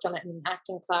times. I worked on it in an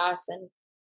acting class, and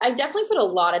I definitely put a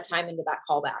lot of time into that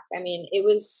callback. I mean, it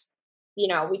was,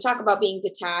 we talk about being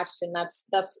detached, and that's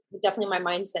definitely my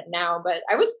mindset now, but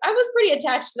I was pretty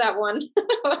attached to that one.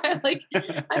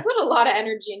 I put a lot of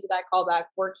energy into that callback,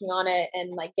 working on it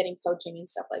and like getting coaching and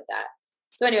stuff like that.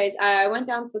 So anyways, I went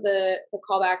down for the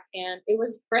callback, and it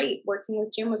was great. Working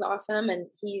with Jim was awesome. And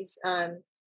he's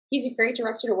a great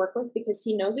director to work with because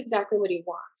he knows exactly what he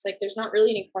wants. Like there's not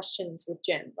really any questions with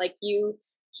Jim. Like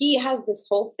he has this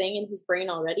whole thing in his brain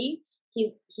already.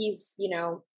 He's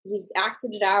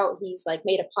acted it out. He's like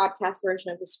made a podcast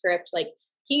version of the script. Like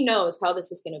he knows how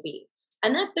this is going to be.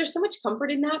 And that there's so much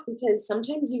comfort in that, because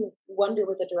sometimes you wonder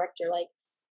with a director, like,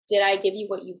 did I give you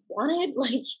what you wanted?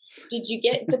 Like, did you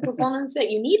get the performance that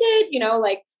you needed?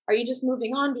 Like, are you just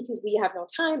moving on because we have no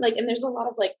time? Like, and there's a lot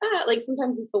of like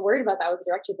sometimes you feel worried about that with the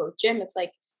director, but with Jim, it's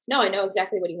like, no, I know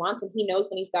exactly what he wants, and he knows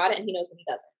when he's got it and he knows when he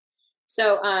doesn't.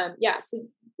 So, so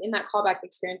in that callback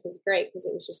experience was great because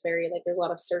it was just very like, there's a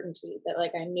lot of certainty that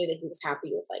like, I knew that he was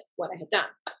happy with like what I had done.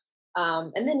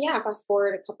 And then, fast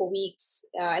forward a couple weeks,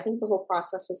 I think the whole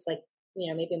process was like,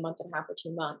 maybe a month and a half or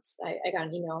 2 months. I got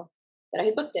an email that I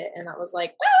had booked it, and that was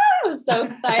like, I was so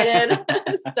excited.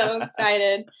 So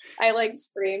excited. I like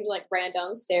screamed, like ran down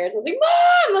the stairs. I was like,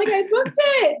 Mom, like I booked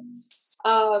it.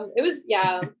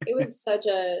 It was such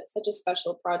a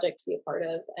special project to be a part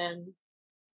of. And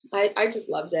I just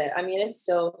loved it. I mean, it's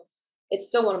still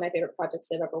one of my favorite projects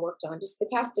I've ever worked on. Just the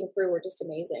cast and crew were just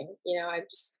amazing. I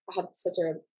just had such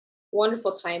a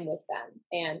wonderful time with them.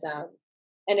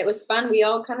 And it was fun. We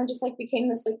all kind of just like became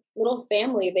this like little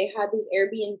family. They had these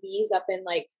Airbnbs up in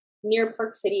like near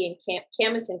Park City and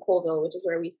Camas and Colville, which is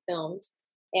where we filmed.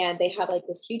 And they had like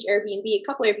this huge Airbnb, a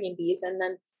couple Airbnbs. And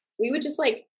then we would just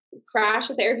like crash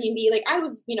at the Airbnb. Like I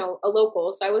was, a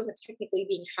local, so I wasn't technically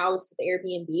being housed at the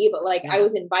Airbnb, but like I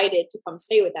was invited to come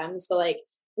stay with them. So like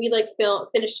we like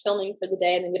finished filming for the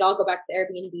day, and then we'd all go back to the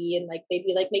Airbnb, and like they'd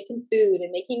be like making food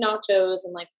and making nachos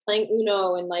and like playing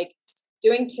Uno and like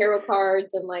doing tarot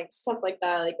cards and like stuff like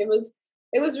that. Like it was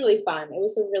really fun. It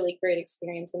was a really great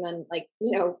experience. And then like,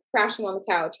 crashing on the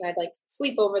couch, and I'd like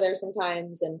sleep over there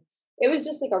sometimes. And it was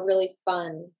just like a really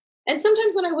fun. And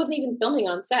sometimes when I wasn't even filming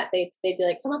on set, they'd be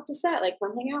like, come up to set, like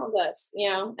come hang out with us,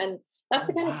 and that's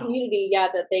the kind of community,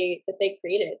 that they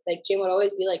created. Like Jim would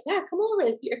always be like, yeah, come over.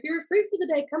 If you're free for the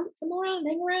day, come around and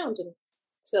hang around. And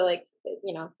so like,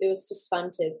 it was just fun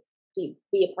to be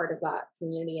a part of that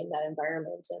community and that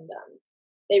environment. And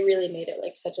they really made it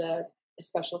like such a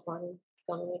special, fun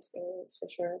filming experience for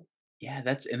sure. Yeah,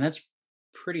 that's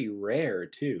pretty rare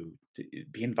too, to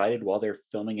be invited while they're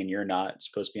filming and you're not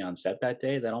supposed to be on set that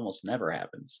day. That almost never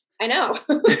happens. I know.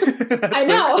 I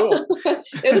know. So cool.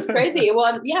 It was crazy.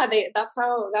 Well, yeah, that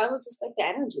was just like the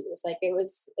energy. It was like,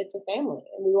 it's a family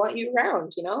and we want you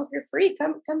around, if you're free,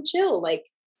 come chill. Like,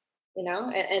 and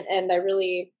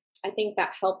I think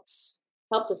that helped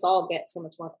us all get so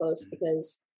much more close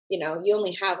because, you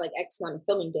only have like X amount of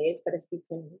filming days, but if you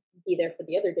can be there for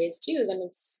the other days too, then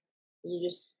you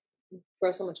just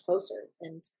grow so much closer.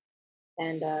 And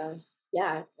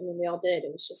I mean, we all did.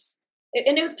 It was just,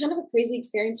 and it was kind of a crazy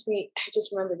experience for me. I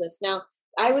just remember this now.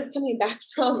 I was coming back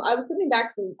from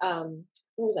where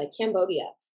was I? Cambodia.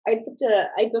 I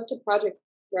booked a project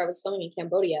where I was filming in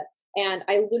Cambodia, and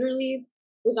I literally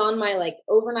was on my like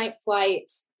overnight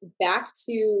flight back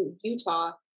to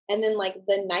Utah. And then like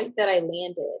the night that I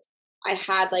landed, I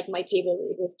had like my table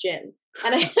read with Jim.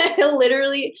 And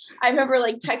I remember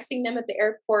like texting them at the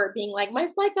airport being like, my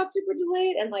flight got super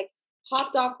delayed, and like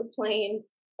hopped off the plane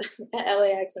at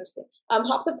LAX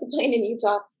hopped off the plane in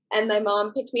Utah, and my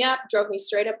mom picked me up, drove me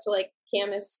straight up to like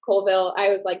Camas, Colville. I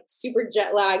was like super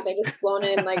jet lagged. I just flown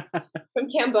in like from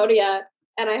Cambodia.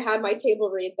 And I had my table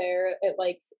read there at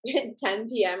like 10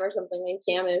 p.m. or something in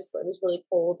Camas. It was really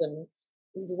cold and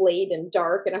late and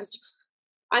dark. And I was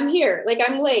like, I'm here. Like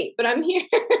I'm late, but I'm here.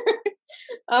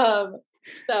 um,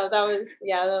 so that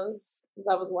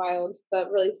was wild,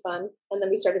 but really fun. And then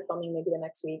we started filming maybe the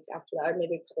next week after that, or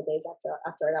maybe a couple days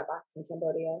after I got back from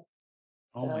Cambodia.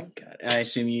 Oh my So God. And I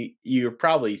assume you're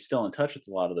probably still in touch with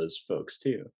a lot of those folks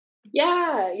too.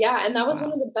 yeah. And that was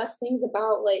one Wow. of the best things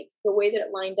about like the way that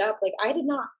it lined up. Like I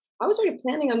was already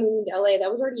planning on moving to LA. That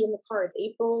was already in the cards.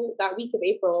 That week of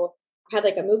April, I had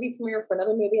like a movie premiere for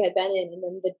another movie I'd been in. And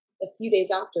then a few days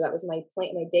after that was my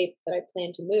date that I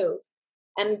planned to move.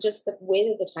 And just the way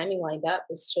that the timing lined up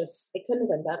was just, it couldn't have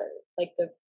been better. Like the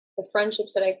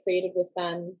friendships that I created with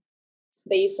them,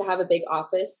 they used to have a big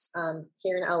office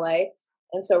here in LA.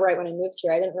 And so right when I moved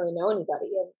here, I didn't really know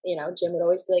anybody. And, Jim would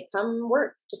always be like, come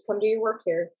work, just come do your work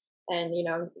here. And,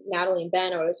 Natalie and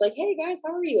Ben are always like, hey guys,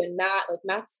 how are you? And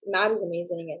Matt is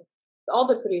amazing. And all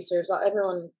the producers,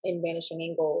 everyone in Vanishing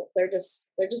Angle, they're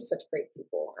just such great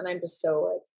people. And I'm just so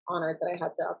like honored that I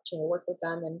had the opportunity to work with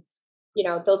them. And,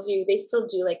 they still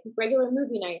do like regular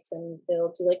movie nights, and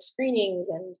they'll do like screenings.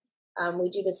 And we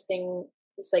do this thing.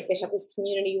 It's like they have this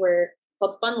community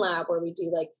called Fun Lab, where we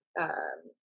do like,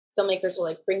 filmmakers will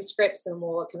like bring scripts and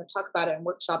we'll kind of talk about it and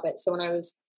workshop it. So when I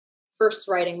was first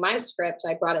writing my script,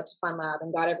 I brought it to Fun Lab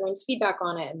and got everyone's feedback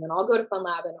on it. And then I'll go to Fun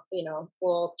Lab and,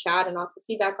 we'll chat and offer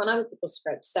feedback on other people's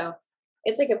scripts. So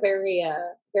it's like a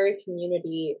very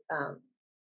community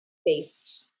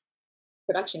based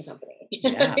production company,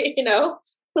 Yeah.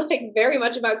 like very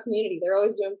much about community. They're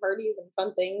always doing parties and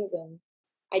fun things. And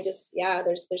I just,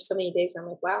 there's so many days where I'm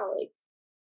like, wow, like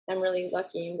I'm really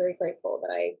lucky and very grateful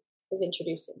that I was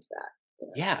introduced into that.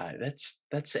 Yeah,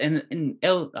 that's in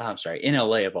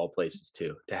LA of all places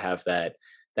too, to have that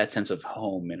sense of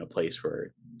home in a place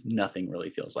where nothing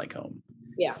really feels like home.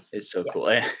 Yeah. It's so Yeah. cool.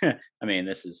 I mean,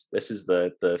 this is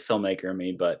the filmmaker in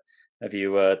me, but have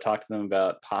you talked to them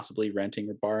about possibly renting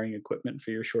or borrowing equipment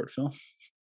for your short film?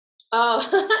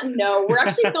 Oh, no,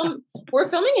 we're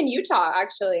filming in Utah,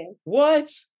 actually.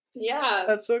 What? Yeah,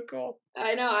 That's so cool.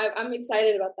 I know. I'm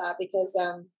excited about that because,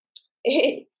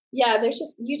 there's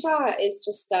just, Utah is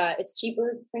just, it's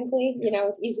cheaper, frankly,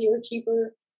 it's easier,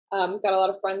 cheaper. Got a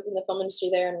lot of friends in the film industry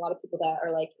there and a lot of people that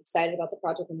are like excited about the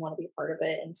project and want to be a part of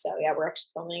it. And so, yeah, we're actually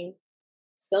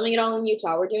filming it all in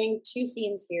Utah. We're doing 2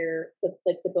 scenes here, the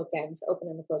bookends, open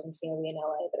and the closing scene will be in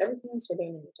LA, but everything else we're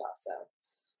doing in Utah. So,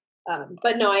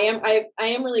 but no, I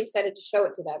am really excited to show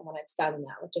it to them when it's done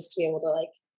now, just to be able to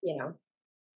like,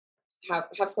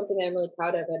 have something that I'm really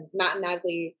proud of. And Matt and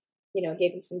Natalie,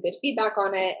 gave me some good feedback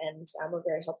on it, and we're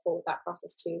very helpful with that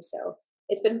process too. So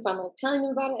it's been fun like telling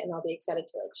them about it, and I'll be excited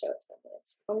to like show it to them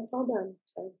when it's all done.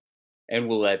 So. And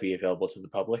will that be available to the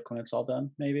public when it's all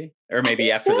done, maybe? Or I maybe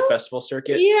think after so. the festival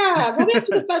circuit? Yeah, probably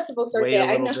after the festival Wait circuit. a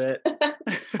I little know. bit.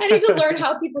 I need to learn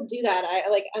how people do that.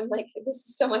 I'm like, this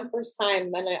is still my first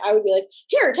time, and I would be like,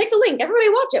 here, take the link, everybody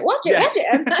watch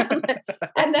it,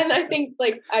 and then I think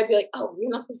like I'd be like, oh, you're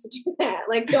not supposed to do that.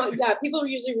 Like, don't. Yeah, people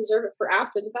usually reserve it for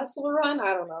after the festival run.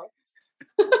 I don't know.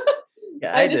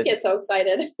 Yeah, I just get so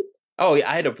excited. Oh,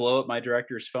 yeah, I had to blow up my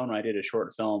director's phone when I did a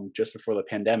short film just before the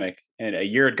pandemic, and a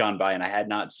year had gone by and I had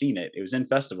not seen it. It was in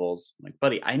festivals. I'm like,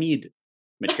 buddy, I need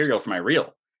material for my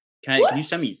reel. Can you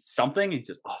send me something? And he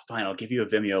says, oh, fine, I'll give you a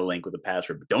Vimeo link with a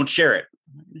password, but don't share it.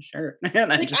 I'm not going to share it.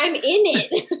 And I'm in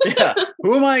it. Yeah.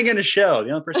 Who am I going to show?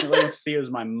 The only person that really wants to see it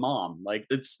is my mom. Like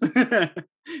it's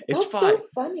That's fine. so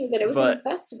funny that it was in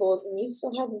festivals and you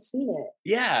still haven't seen it.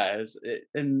 Yeah.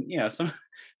 And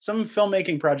some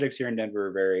filmmaking projects here in Denver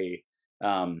are very,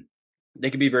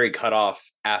 they can be very cut off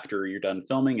after you're done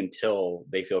filming until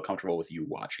they feel comfortable with you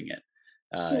watching it.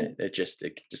 It just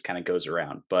kind of goes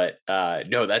around. But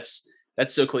no, that's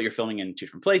so cool. You're filming in 2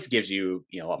 different places. It gives you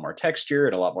a lot more texture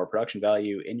and a lot more production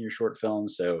value in your short film.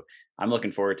 So I'm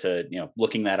looking forward to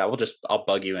looking that up. I'll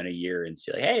bug you in a year and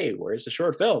see like, hey, where's the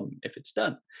short film? If it's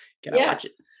done, can I watch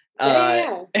it?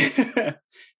 Yeah.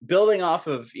 Building off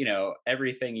of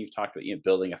everything you've talked about,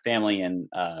 building a family and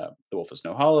the Wolf of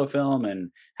Snow Hollow film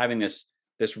and having this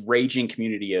raging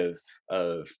community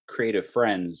of creative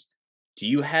friends. Do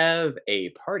you have a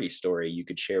party story you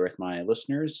could share with my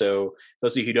listeners? So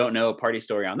those of you who don't know, a party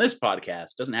story on this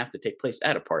podcast doesn't have to take place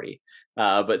at a party,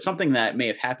 but something that may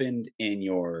have happened in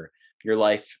your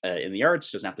life in the arts,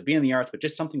 doesn't have to be in the arts, but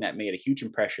just something that made a huge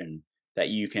impression that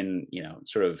you can,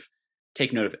 sort of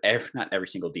take note of not every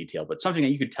single detail, but something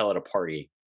that you could tell at a party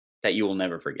that you will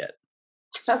never forget.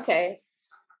 Okay.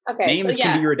 Names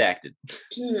can be redacted.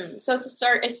 So it's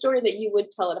a story that you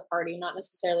would tell at a party, not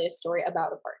necessarily a story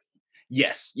about a party.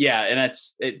 Yes, yeah, and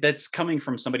that's coming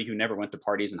from somebody who never went to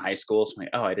parties in high school. So I'm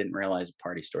like, oh, I didn't realize a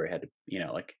party story had to,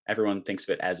 like everyone thinks of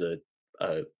it as a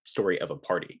story of a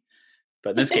party,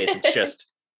 but in this case, it's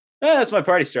just, that's my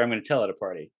party story. I'm going to tell at a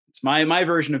party. It's my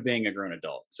version of being a grown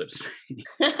adult, so to speak.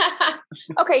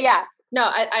 Okay, yeah. No,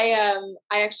 I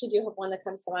actually do have one that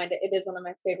comes to mind. It is one of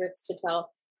my favorites to tell.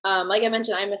 Like I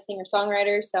mentioned, I'm a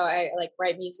singer-songwriter, so I like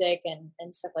write music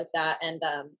and stuff like that. And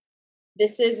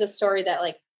this is a story that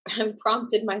like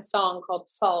prompted my song called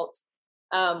Salt.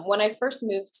 When I first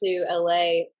moved to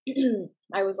LA,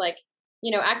 I was like,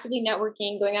 actively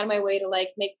networking, going out of my way to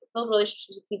like build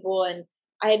relationships with people. And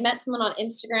I had met someone on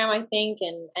Instagram, I think,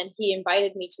 and he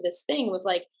invited me to this thing. Was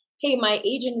like, hey, my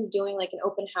agent is doing like an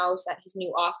open house at his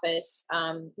new office.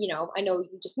 I know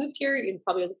you just moved here. You're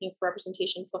probably looking for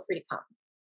representation. Feel free to come.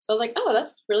 So I was like, oh,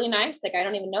 that's really nice. Like, I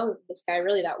don't even know this guy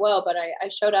really that well, but I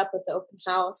showed up at the open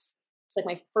house. It's like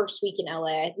my first week in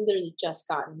LA. I literally just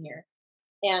gotten here.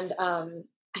 And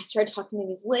I started talking to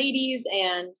these ladies,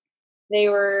 and they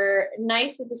were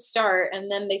nice at the start.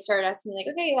 And then they started asking me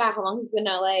like, okay, yeah, how long have you been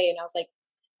in LA? And I was like,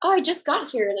 oh, I just got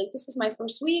here. Like, this is my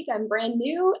first week. I'm brand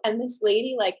new. And this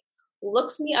lady like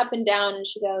looks me up and down, and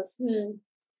she goes,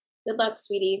 good luck,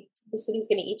 sweetie. The city's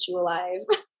going to eat you alive.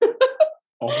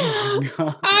 Oh my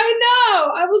God. I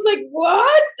know. I was like,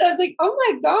 what? I was like, oh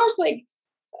my gosh, like,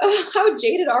 how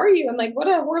jaded are you? And like, what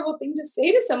a horrible thing to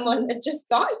say to someone that just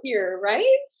got here, right?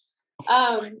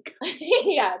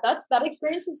 Yeah, that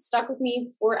experience has stuck with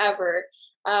me forever,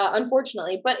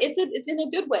 unfortunately. But it's in a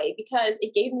good way, because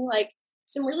it gave me like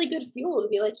some really good fuel to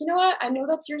be like, you know what? I know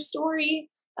that's your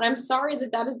story, and I'm sorry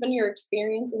that has been your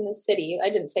experience in this city. I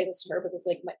didn't say this to her, but it's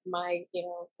like my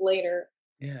later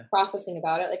processing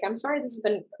about it. Like, I'm sorry this has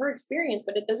been her experience,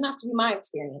 but it doesn't have to be my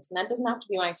experience, and that doesn't have to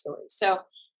be my story. So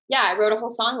yeah, I wrote a whole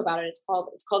song about it. It's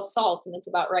called Salt, and it's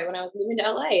about right when I was moving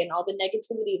to LA and all the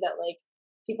negativity that like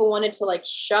people wanted to like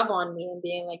shove on me, and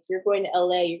being like, you're going to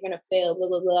LA, you're going to fail, blah,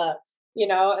 blah, blah,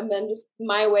 and then just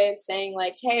my way of saying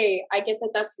like, hey, I get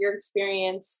that that's your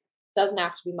experience. Doesn't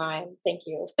have to be mine. Thank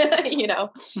you.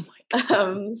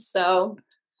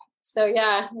 So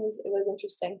yeah, it was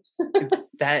interesting.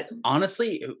 That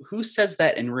honestly, who says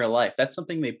that in real life? That's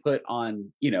something they put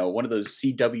on, one of those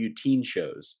CW teen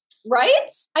shows. Right?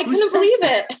 I couldn't believe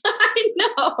it. I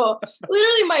know.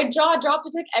 Literally my jaw dropped.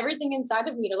 It took everything inside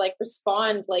of me to like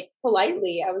respond like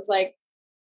politely. I was like,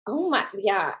 oh my,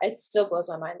 yeah, it still blows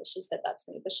my mind that she said that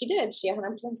to me, but she did. She 100%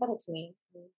 said it to me.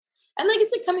 And like,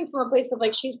 it's like coming from a place of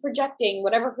like, she's projecting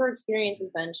whatever her experience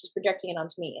has been, she's projecting it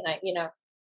onto me. And I,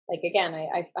 like, again,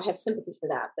 I have sympathy for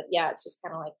that, but yeah, it's just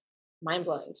kind of like mind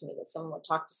blowing to me that someone would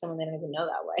talk to someone they don't even know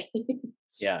that way.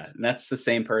 Yeah. And that's the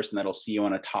same person that'll see you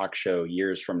on a talk show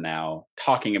years from now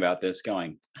talking about this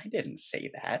going, I didn't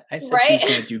say that. I said she's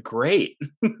going to do great.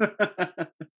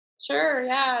 Sure.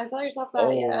 Yeah. Tell yourself that.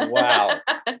 Oh, yeah. Wow.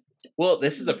 Well,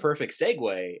 this is a perfect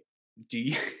segue.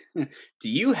 Do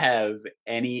you have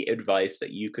any advice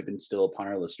that you could instill upon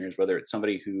our listeners, whether it's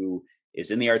somebody who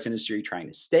is in the arts industry trying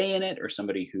to stay in it, or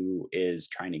somebody who is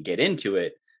trying to get into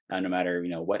it, no matter,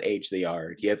 what age they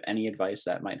are? Do you have any advice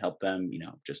that might help them,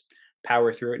 just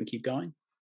power through it and keep going?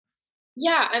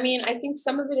 Yeah, I mean, I think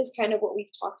some of it is kind of what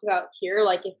we've talked about here.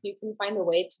 Like, if you can find a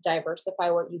way to diversify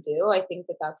what you do, I think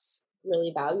that that's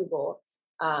really valuable.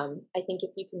 I think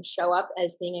if you can show up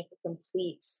as being like a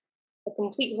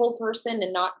complete whole person,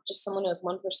 and not just someone who has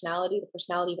one personality, the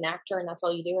personality of an actor, and that's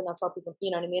all you do, and that's all people, you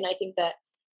know what I mean? I think that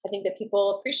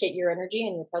people appreciate your energy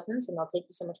and your presence, and they'll take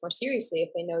you so much more seriously if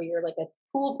they know you're like a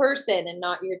cool person, and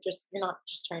you're not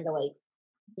just trying to like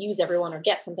use everyone or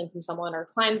get something from someone or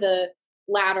climb the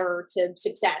ladder to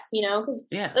success, because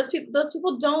those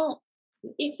people don't,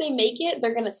 if they make it,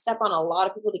 they're going to step on a lot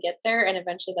of people to get there, and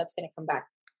eventually that's going to come back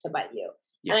to bite you.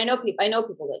 And I know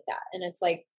people like that, and it's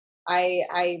like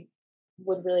I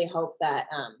would really hope that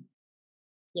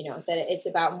that it's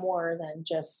about more than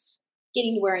just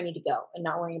getting to where I need to go, and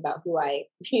not worrying about who I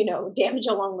damage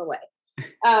along the way.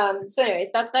 So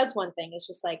anyways, that's one thing. It's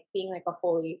just like being like a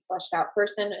fully fleshed out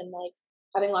person, and like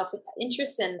having lots of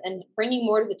interests, and bringing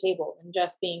more to the table than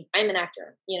just being, I'm an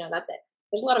actor, that's it.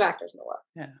 There's a lot of actors in the world.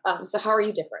 Yeah. So how are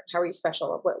you different? How are you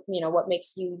special? What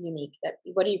makes you unique?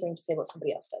 What do you bring to the table that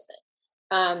somebody else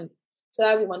doesn't? So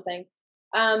that would be one thing.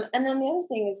 And then the other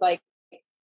thing is like,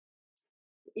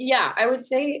 yeah, I would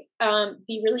say,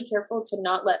 be really careful to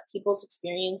not let people's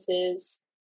experiences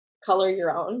color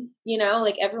your own.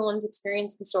 Like, everyone's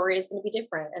experience and story is going to be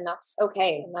different, and that's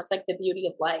okay. And that's like the beauty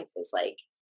of life, is like,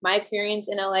 my experience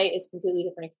in LA is completely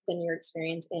different than your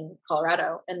experience in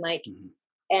Colorado, and like,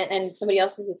 and somebody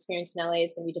else's experience in LA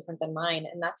is going to be different than mine,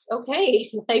 and that's okay.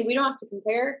 Like, we don't have to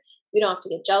compare. We don't have to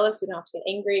get jealous. We don't have to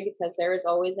get angry because there is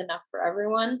always enough for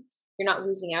everyone. You're not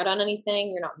losing out on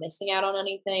anything. You're not missing out on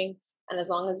anything. And as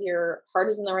long as your heart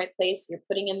is in the right place, you're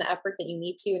putting in the effort that you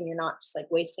need to, and you're not just like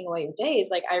wasting away your days.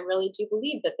 Like, I really do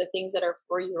believe that the things that are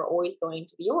for you are always going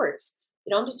to be yours.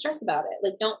 You don't have to stress about it.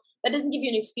 Like, that doesn't give you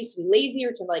an excuse to be lazy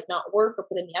or to like not work or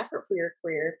put in the effort for your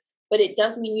career. But it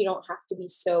does mean you don't have to be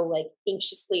so like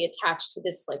anxiously attached to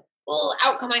this like, oh,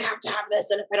 outcome, I have to have this.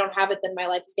 And if I don't have it, then my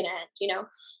life is going to end.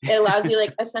 It allows you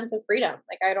like a sense of freedom.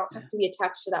 Like, I don't have to be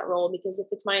attached to that role because if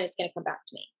it's mine, it's going to come back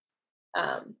to me.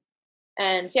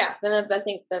 And yeah, then I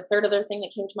think the third other thing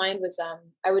that came to mind was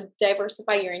I would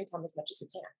diversify your income as much as you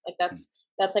can. Like,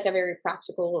 that's like a very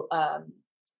practical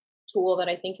tool that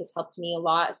I think has helped me a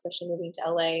lot, especially moving to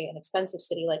LA, an expensive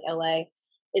city like LA,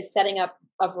 is setting up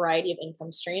a variety of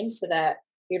income streams so that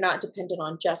you're not dependent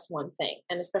on just one thing.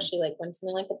 And especially like when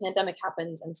something like the pandemic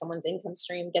happens and someone's income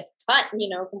stream gets cut,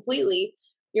 completely,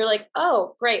 you're like,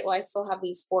 oh, great. Well, I still have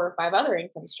these 4 or 5 other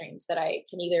income streams that I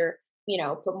can either,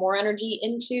 put more energy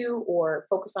into or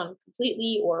focus on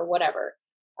completely or whatever.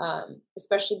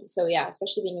 Especially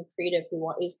being a creative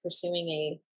who is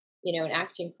pursuing an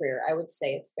acting career, I would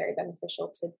say it's very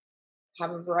beneficial to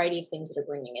have a variety of things that are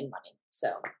bringing in money.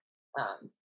 So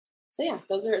yeah,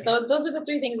 those are the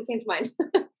 3 things that came to mind.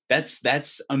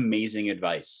 That's amazing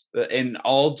advice, and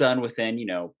all done within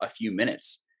a few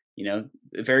minutes.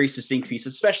 Very succinct piece,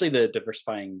 especially the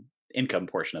diversifying income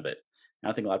portion of it. I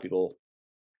don't think a lot of people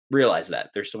realize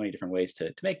that there's so many different ways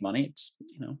to make money. It's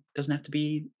doesn't have to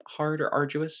be hard or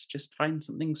arduous. Just find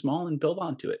something small and build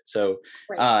onto it. So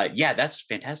right. Yeah, that's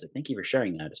fantastic. Thank you for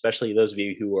sharing that, especially those of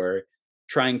you who are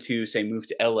trying to say move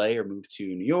to LA or move to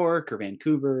New York or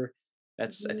Vancouver.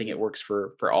 That's I think it works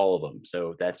for all of them.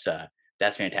 So that's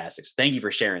fantastic. So thank you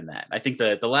for sharing that. I think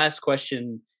the last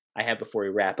question I have before we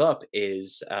wrap up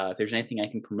is if there's anything I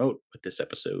can promote with this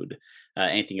episode,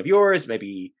 anything of yours,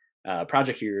 maybe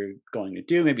project you're going to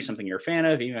do, maybe something you're a fan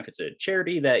of, even if it's a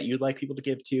charity that you'd like people to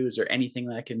give to. Is there anything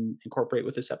that I can incorporate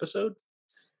with this episode?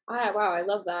 Wow, I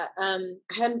love that. I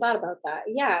hadn't thought about that.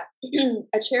 Yeah,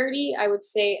 a charity, I would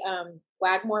say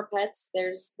Wagmore Pets.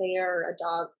 They are a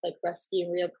dog like rescue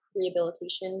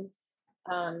rehabilitation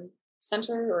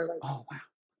center or like Oh wow,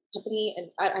 company, and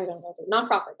I don't know,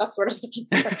 nonprofit. That's what I was looking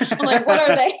for. I'm like, what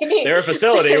are they? They're a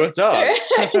facility with dogs.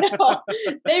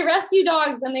 They rescue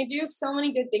dogs and they do so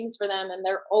many good things for them, and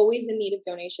they're always in need of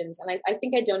donations. And I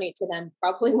think I donate to them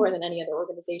probably more than any other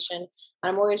organization.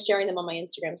 And I'm always sharing them on my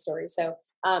Instagram story. So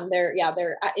their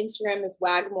Instagram is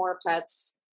Wagmore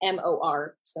Pets,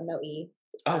 MOR, so no E.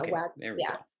 Okay, there we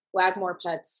go. Wagmore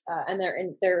Pets, and their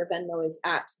Venmo is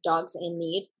at Dogs in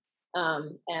Need.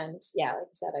 And yeah, like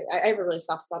I said, I have a really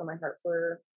soft spot in my heart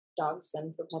for dogs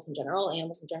and for pets in general,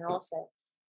 animals in general. So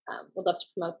would love to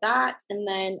promote that. And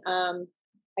then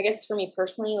I guess for me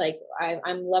personally, like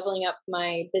I'm leveling up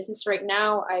my business right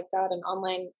now. I've got an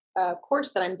online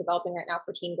course that I'm developing right now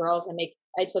for teen girls.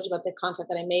 I told you about the content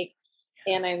that I make,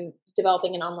 and I'm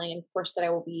developing an online course that I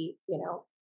will be,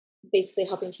 basically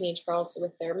helping teenage girls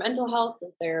with their mental health,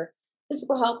 with their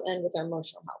physical health, and with their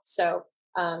emotional health. So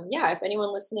if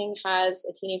anyone listening has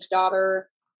a teenage daughter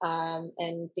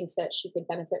and thinks that she could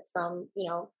benefit from,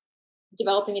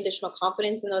 developing additional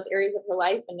confidence in those areas of her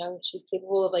life and knowing that she's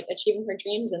capable of like achieving her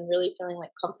dreams and really feeling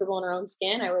like comfortable in her own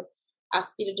skin, I would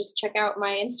ask you to just check out my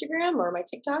Instagram or my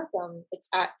TikTok. It's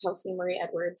at Kelsey Marie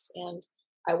Edwards, and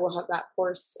I will have that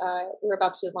course. We're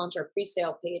about to launch our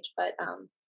pre-sale page, but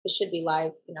it should be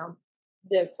live.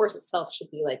 The course itself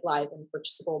should be like live and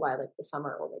purchasable by like the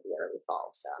summer or maybe early fall.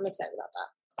 So I'm excited about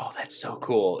that. Oh, that's so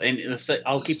cool. And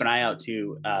I'll keep an eye out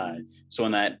too. So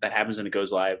when that happens and it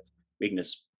goes live, we can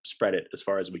just spread it as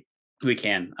far as we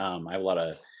can. I have a lot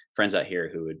of friends out here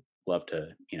who would love to,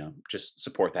 just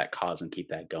support that cause and keep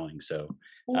that going. So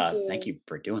thank you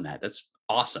for doing that. That's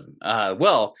awesome.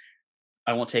 Well,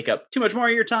 I won't take up too much more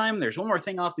of your time. There's one more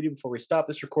thing I'll have to do before we stop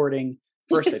this recording.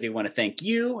 First, I do want to thank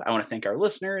you. I want to thank our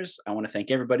listeners. I want to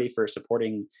thank everybody for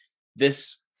supporting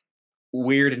this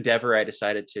weird endeavor I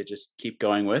decided to just keep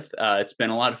going with. It's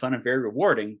been a lot of fun and very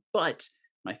rewarding, but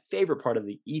my favorite part of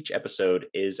each episode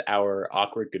is our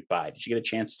awkward goodbye. Did you get a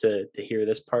chance to hear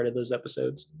this part of those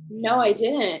episodes? No, I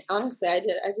didn't. Honestly, I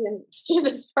didn't hear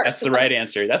this part. That's the right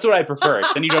answer. That's what I prefer.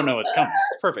 Then you don't know what's coming.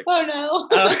 It's perfect. Oh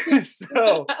no.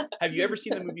 So have you ever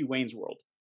seen the movie Wayne's World?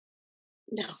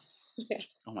 No. Okay.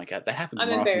 Oh my God, that happens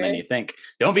more often than you think.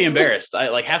 Don't be embarrassed.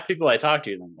 Half people I talk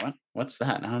to, them, what's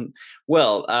that?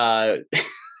 Well,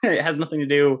 it has nothing to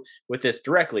do with this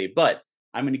directly, but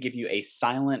I'm going to give you a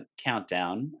silent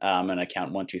countdown. I'm going to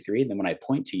count 1, 2, 3. And then when I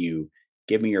point to you,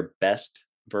 give me your best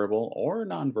verbal or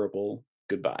nonverbal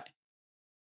goodbye.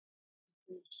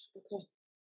 Okay.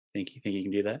 Think you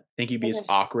can do that? Think you'd be as Okay.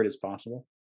 awkward as possible?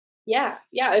 Yeah.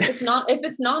 Yeah. If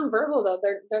it's non-verbal though,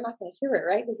 they're not going to hear it,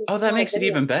 right? Because this Oh, is that not a makes it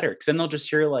video even call. better because then they'll just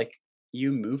hear like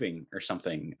you moving or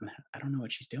something. I don't know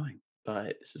what she's doing,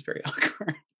 but this is very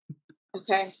awkward.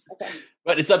 Okay. Okay.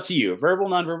 But it's up to you. Verbal,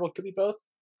 nonverbal, could be both.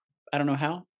 I don't know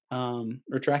how.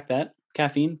 Retract that.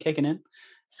 Caffeine kicking in.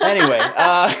 Anyway,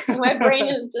 My brain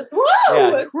is just whoa,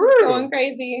 yeah, it's just woo, going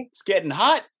crazy. it's getting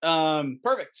hot.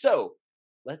 Perfect. So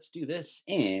let's do this.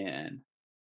 And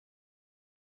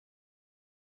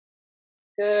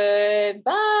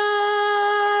Goodbye.